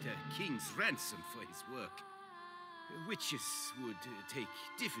charged a king's ransom for his work. Witches would take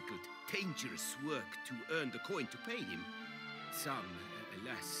difficult, dangerous work to earn the coin to pay him. Some,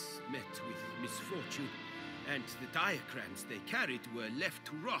 alas, met with misfortune, and the diagrams they carried were left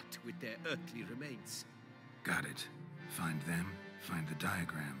to rot with their earthly remains. Got it. Find them, find the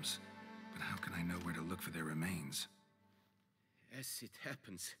diagrams. But how can I know where to look for their remains? As it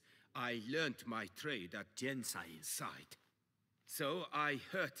happens, I learned my trade at Tiansail's side. So I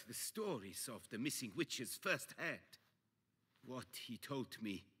heard the stories of the missing witches firsthand. What he told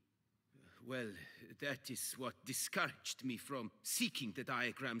me, well, that is what discouraged me from seeking the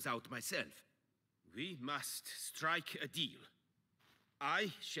diagrams out myself. We must strike a deal.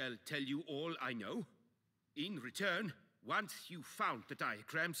 I shall tell you all I know. In return, once you found the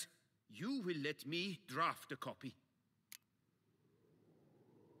diagrams, you will let me draft a copy.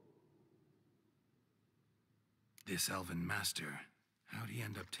 This elven master, how'd he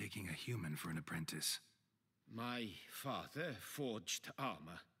end up taking a human for an apprentice? My father forged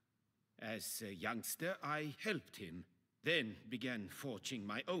armor. As a youngster, I helped him, then began forging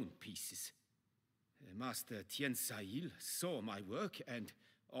my own pieces. Master Tiansail saw my work and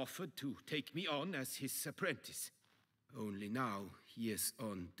offered to take me on as his apprentice. Only now, years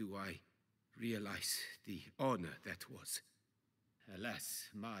on, do I realize the honor that was. Alas,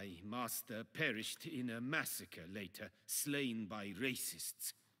 my master perished in a massacre later, slain by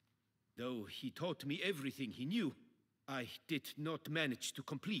racists. Though he taught me everything he knew, I did not manage to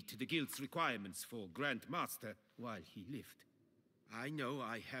complete the guild's requirements for Grand Master while he lived. I know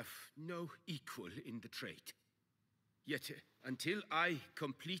I have no equal in the trade. Yet, until I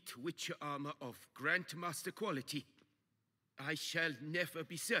complete Witcher armor of Grandmaster quality, I shall never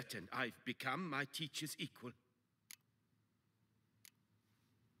be certain I've become my teacher's equal.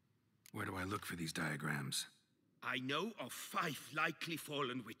 Where do I look for these diagrams? I know of 5 likely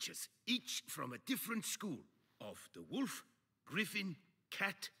fallen witches, each from a different school of the wolf, griffin,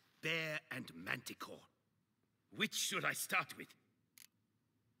 cat, bear, and manticore. Which should I start with?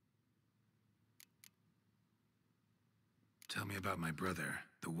 Tell me about my brother,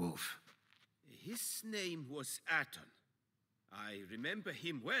 the wolf. His name was Aton. I remember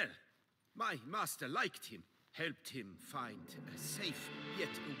him well. My master liked him, helped him find a safe, yet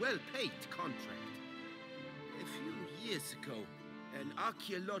well-paid contract. A few years ago, an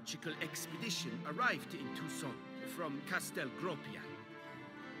archaeological expedition arrived in Toussaint from Castel Gropia.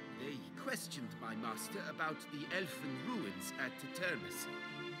 They questioned my master about the elfin ruins at Termes.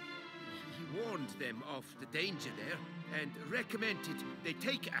 He warned them of the danger there and recommended they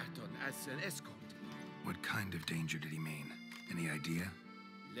take Aton as an escort. What kind of danger did he mean? Any idea?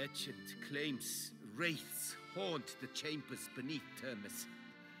 Legend claims wraiths haunt the chambers beneath Termus.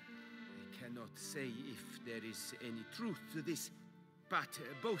 I cannot say if there is any truth to this, but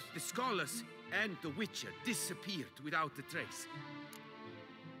both the scholars and the Witcher disappeared without a trace.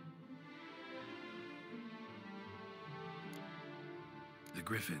 The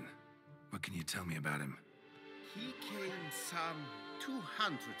Griffin. What can you tell me about him? He came some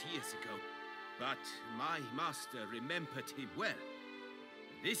 200 years ago, but my master remembered him well.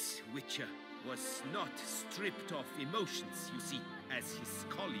 This Witcher was not stripped of emotions, you see, as his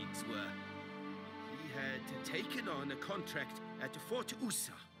colleagues were. He had taken on a contract at Fort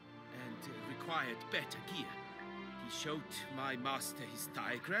Usa and required better gear. He showed my master his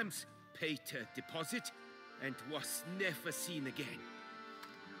diagrams, paid a deposit, and was never seen again.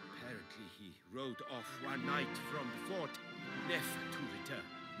 Apparently, he rode off one night from the fort, never to return.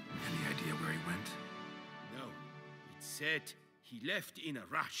 Any idea where he went? No. It said he left in a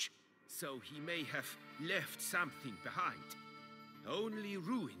rush, so he may have left something behind. Only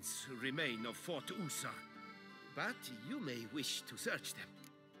ruins remain of Fort Usa, but you may wish to search them.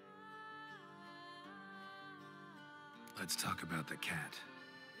 Let's talk about the cat.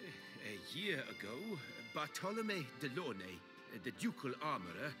 A year ago, Bartolome Delaunay, the ducal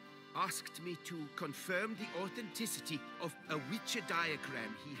armorer, asked me to confirm the authenticity of a Witcher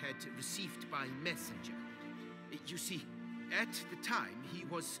diagram he had received by messenger. You see, at the time he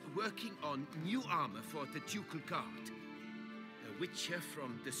was working on new armor for the ducal guard. A Witcher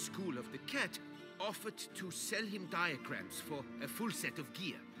from the School of the Cat offered to sell him diagrams for a full set of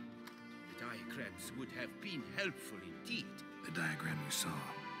gear. The diagrams would have been helpful indeed. The diagram you saw,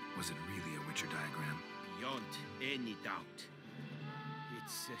 was it really a Witcher diagram? Beyond any doubt.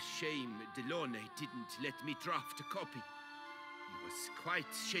 It's a shame Delaunay didn't let me draft a copy. He was quite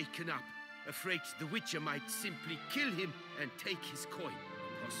shaken up, afraid the Witcher might simply kill him and take his coin.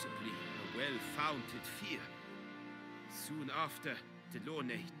 Possibly a well-founded fear. Soon after,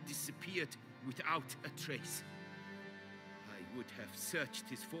 Delaunay disappeared without a trace. I would have searched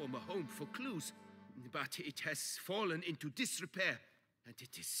his former home for clues, but it has fallen into disrepair, and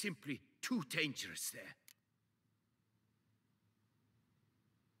it is simply too dangerous there.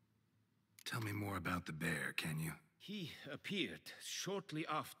 Tell me more about the bear, can you? He appeared shortly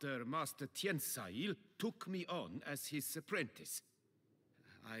after Master Tiensail took me on as his apprentice.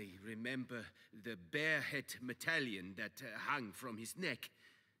 I remember the bear-head medallion that hung from his neck.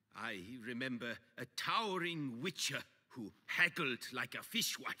 I remember a towering Witcher who haggled like a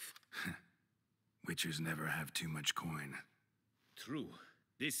fishwife. Witchers never have too much coin. True.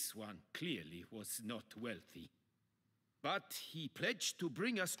 This one clearly was not wealthy. But he pledged to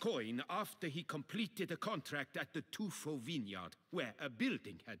bring us coin after he completed a contract at the Tufo vineyard, where a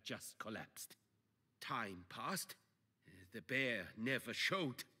building had just collapsed. Time passed. The bear never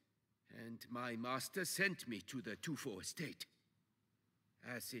showed, and my master sent me to the Tufo estate.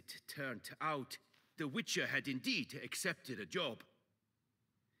 As it turned out, the Witcher had indeed accepted a job.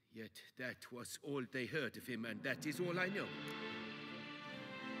 Yet that was all they heard of him, and that is all I know.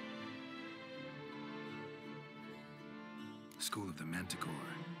 School of the Manticore.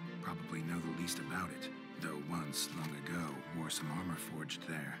 Probably know the least about it, though once, long ago, wore some armor forged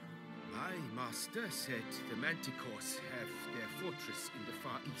there. My master said the Manticores have their fortress in the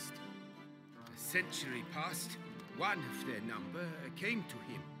Far East. A century past, one of their number came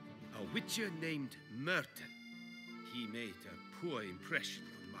to him, a Witcher named Merton. He made a poor impression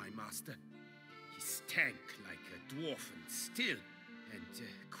on my master. He stank like a dwarfen still, and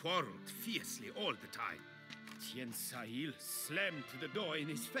quarreled fiercely all the time. Tiensail slammed the door in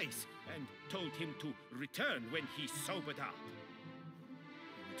his face and told him to return when he sobered up.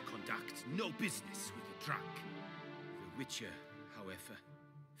 He would conduct no business with a drunk. The Witcher, however,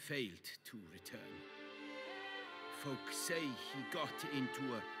 failed to return. Folk say he got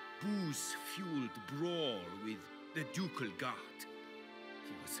into a booze-fueled brawl with the ducal guard.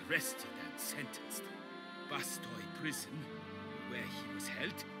 He was arrested and sentenced. Bastoy prison, where he was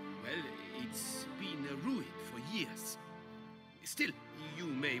held, well, it's been a ruin for years. Still, you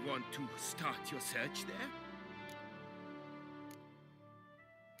may want to start your search there.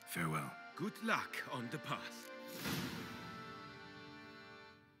 Farewell. Good luck on the path.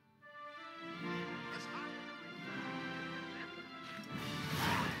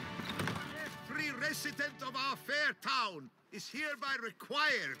 Every resident of our fair town is hereby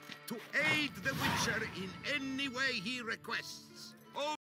required to aid the Witcher in any way he requests.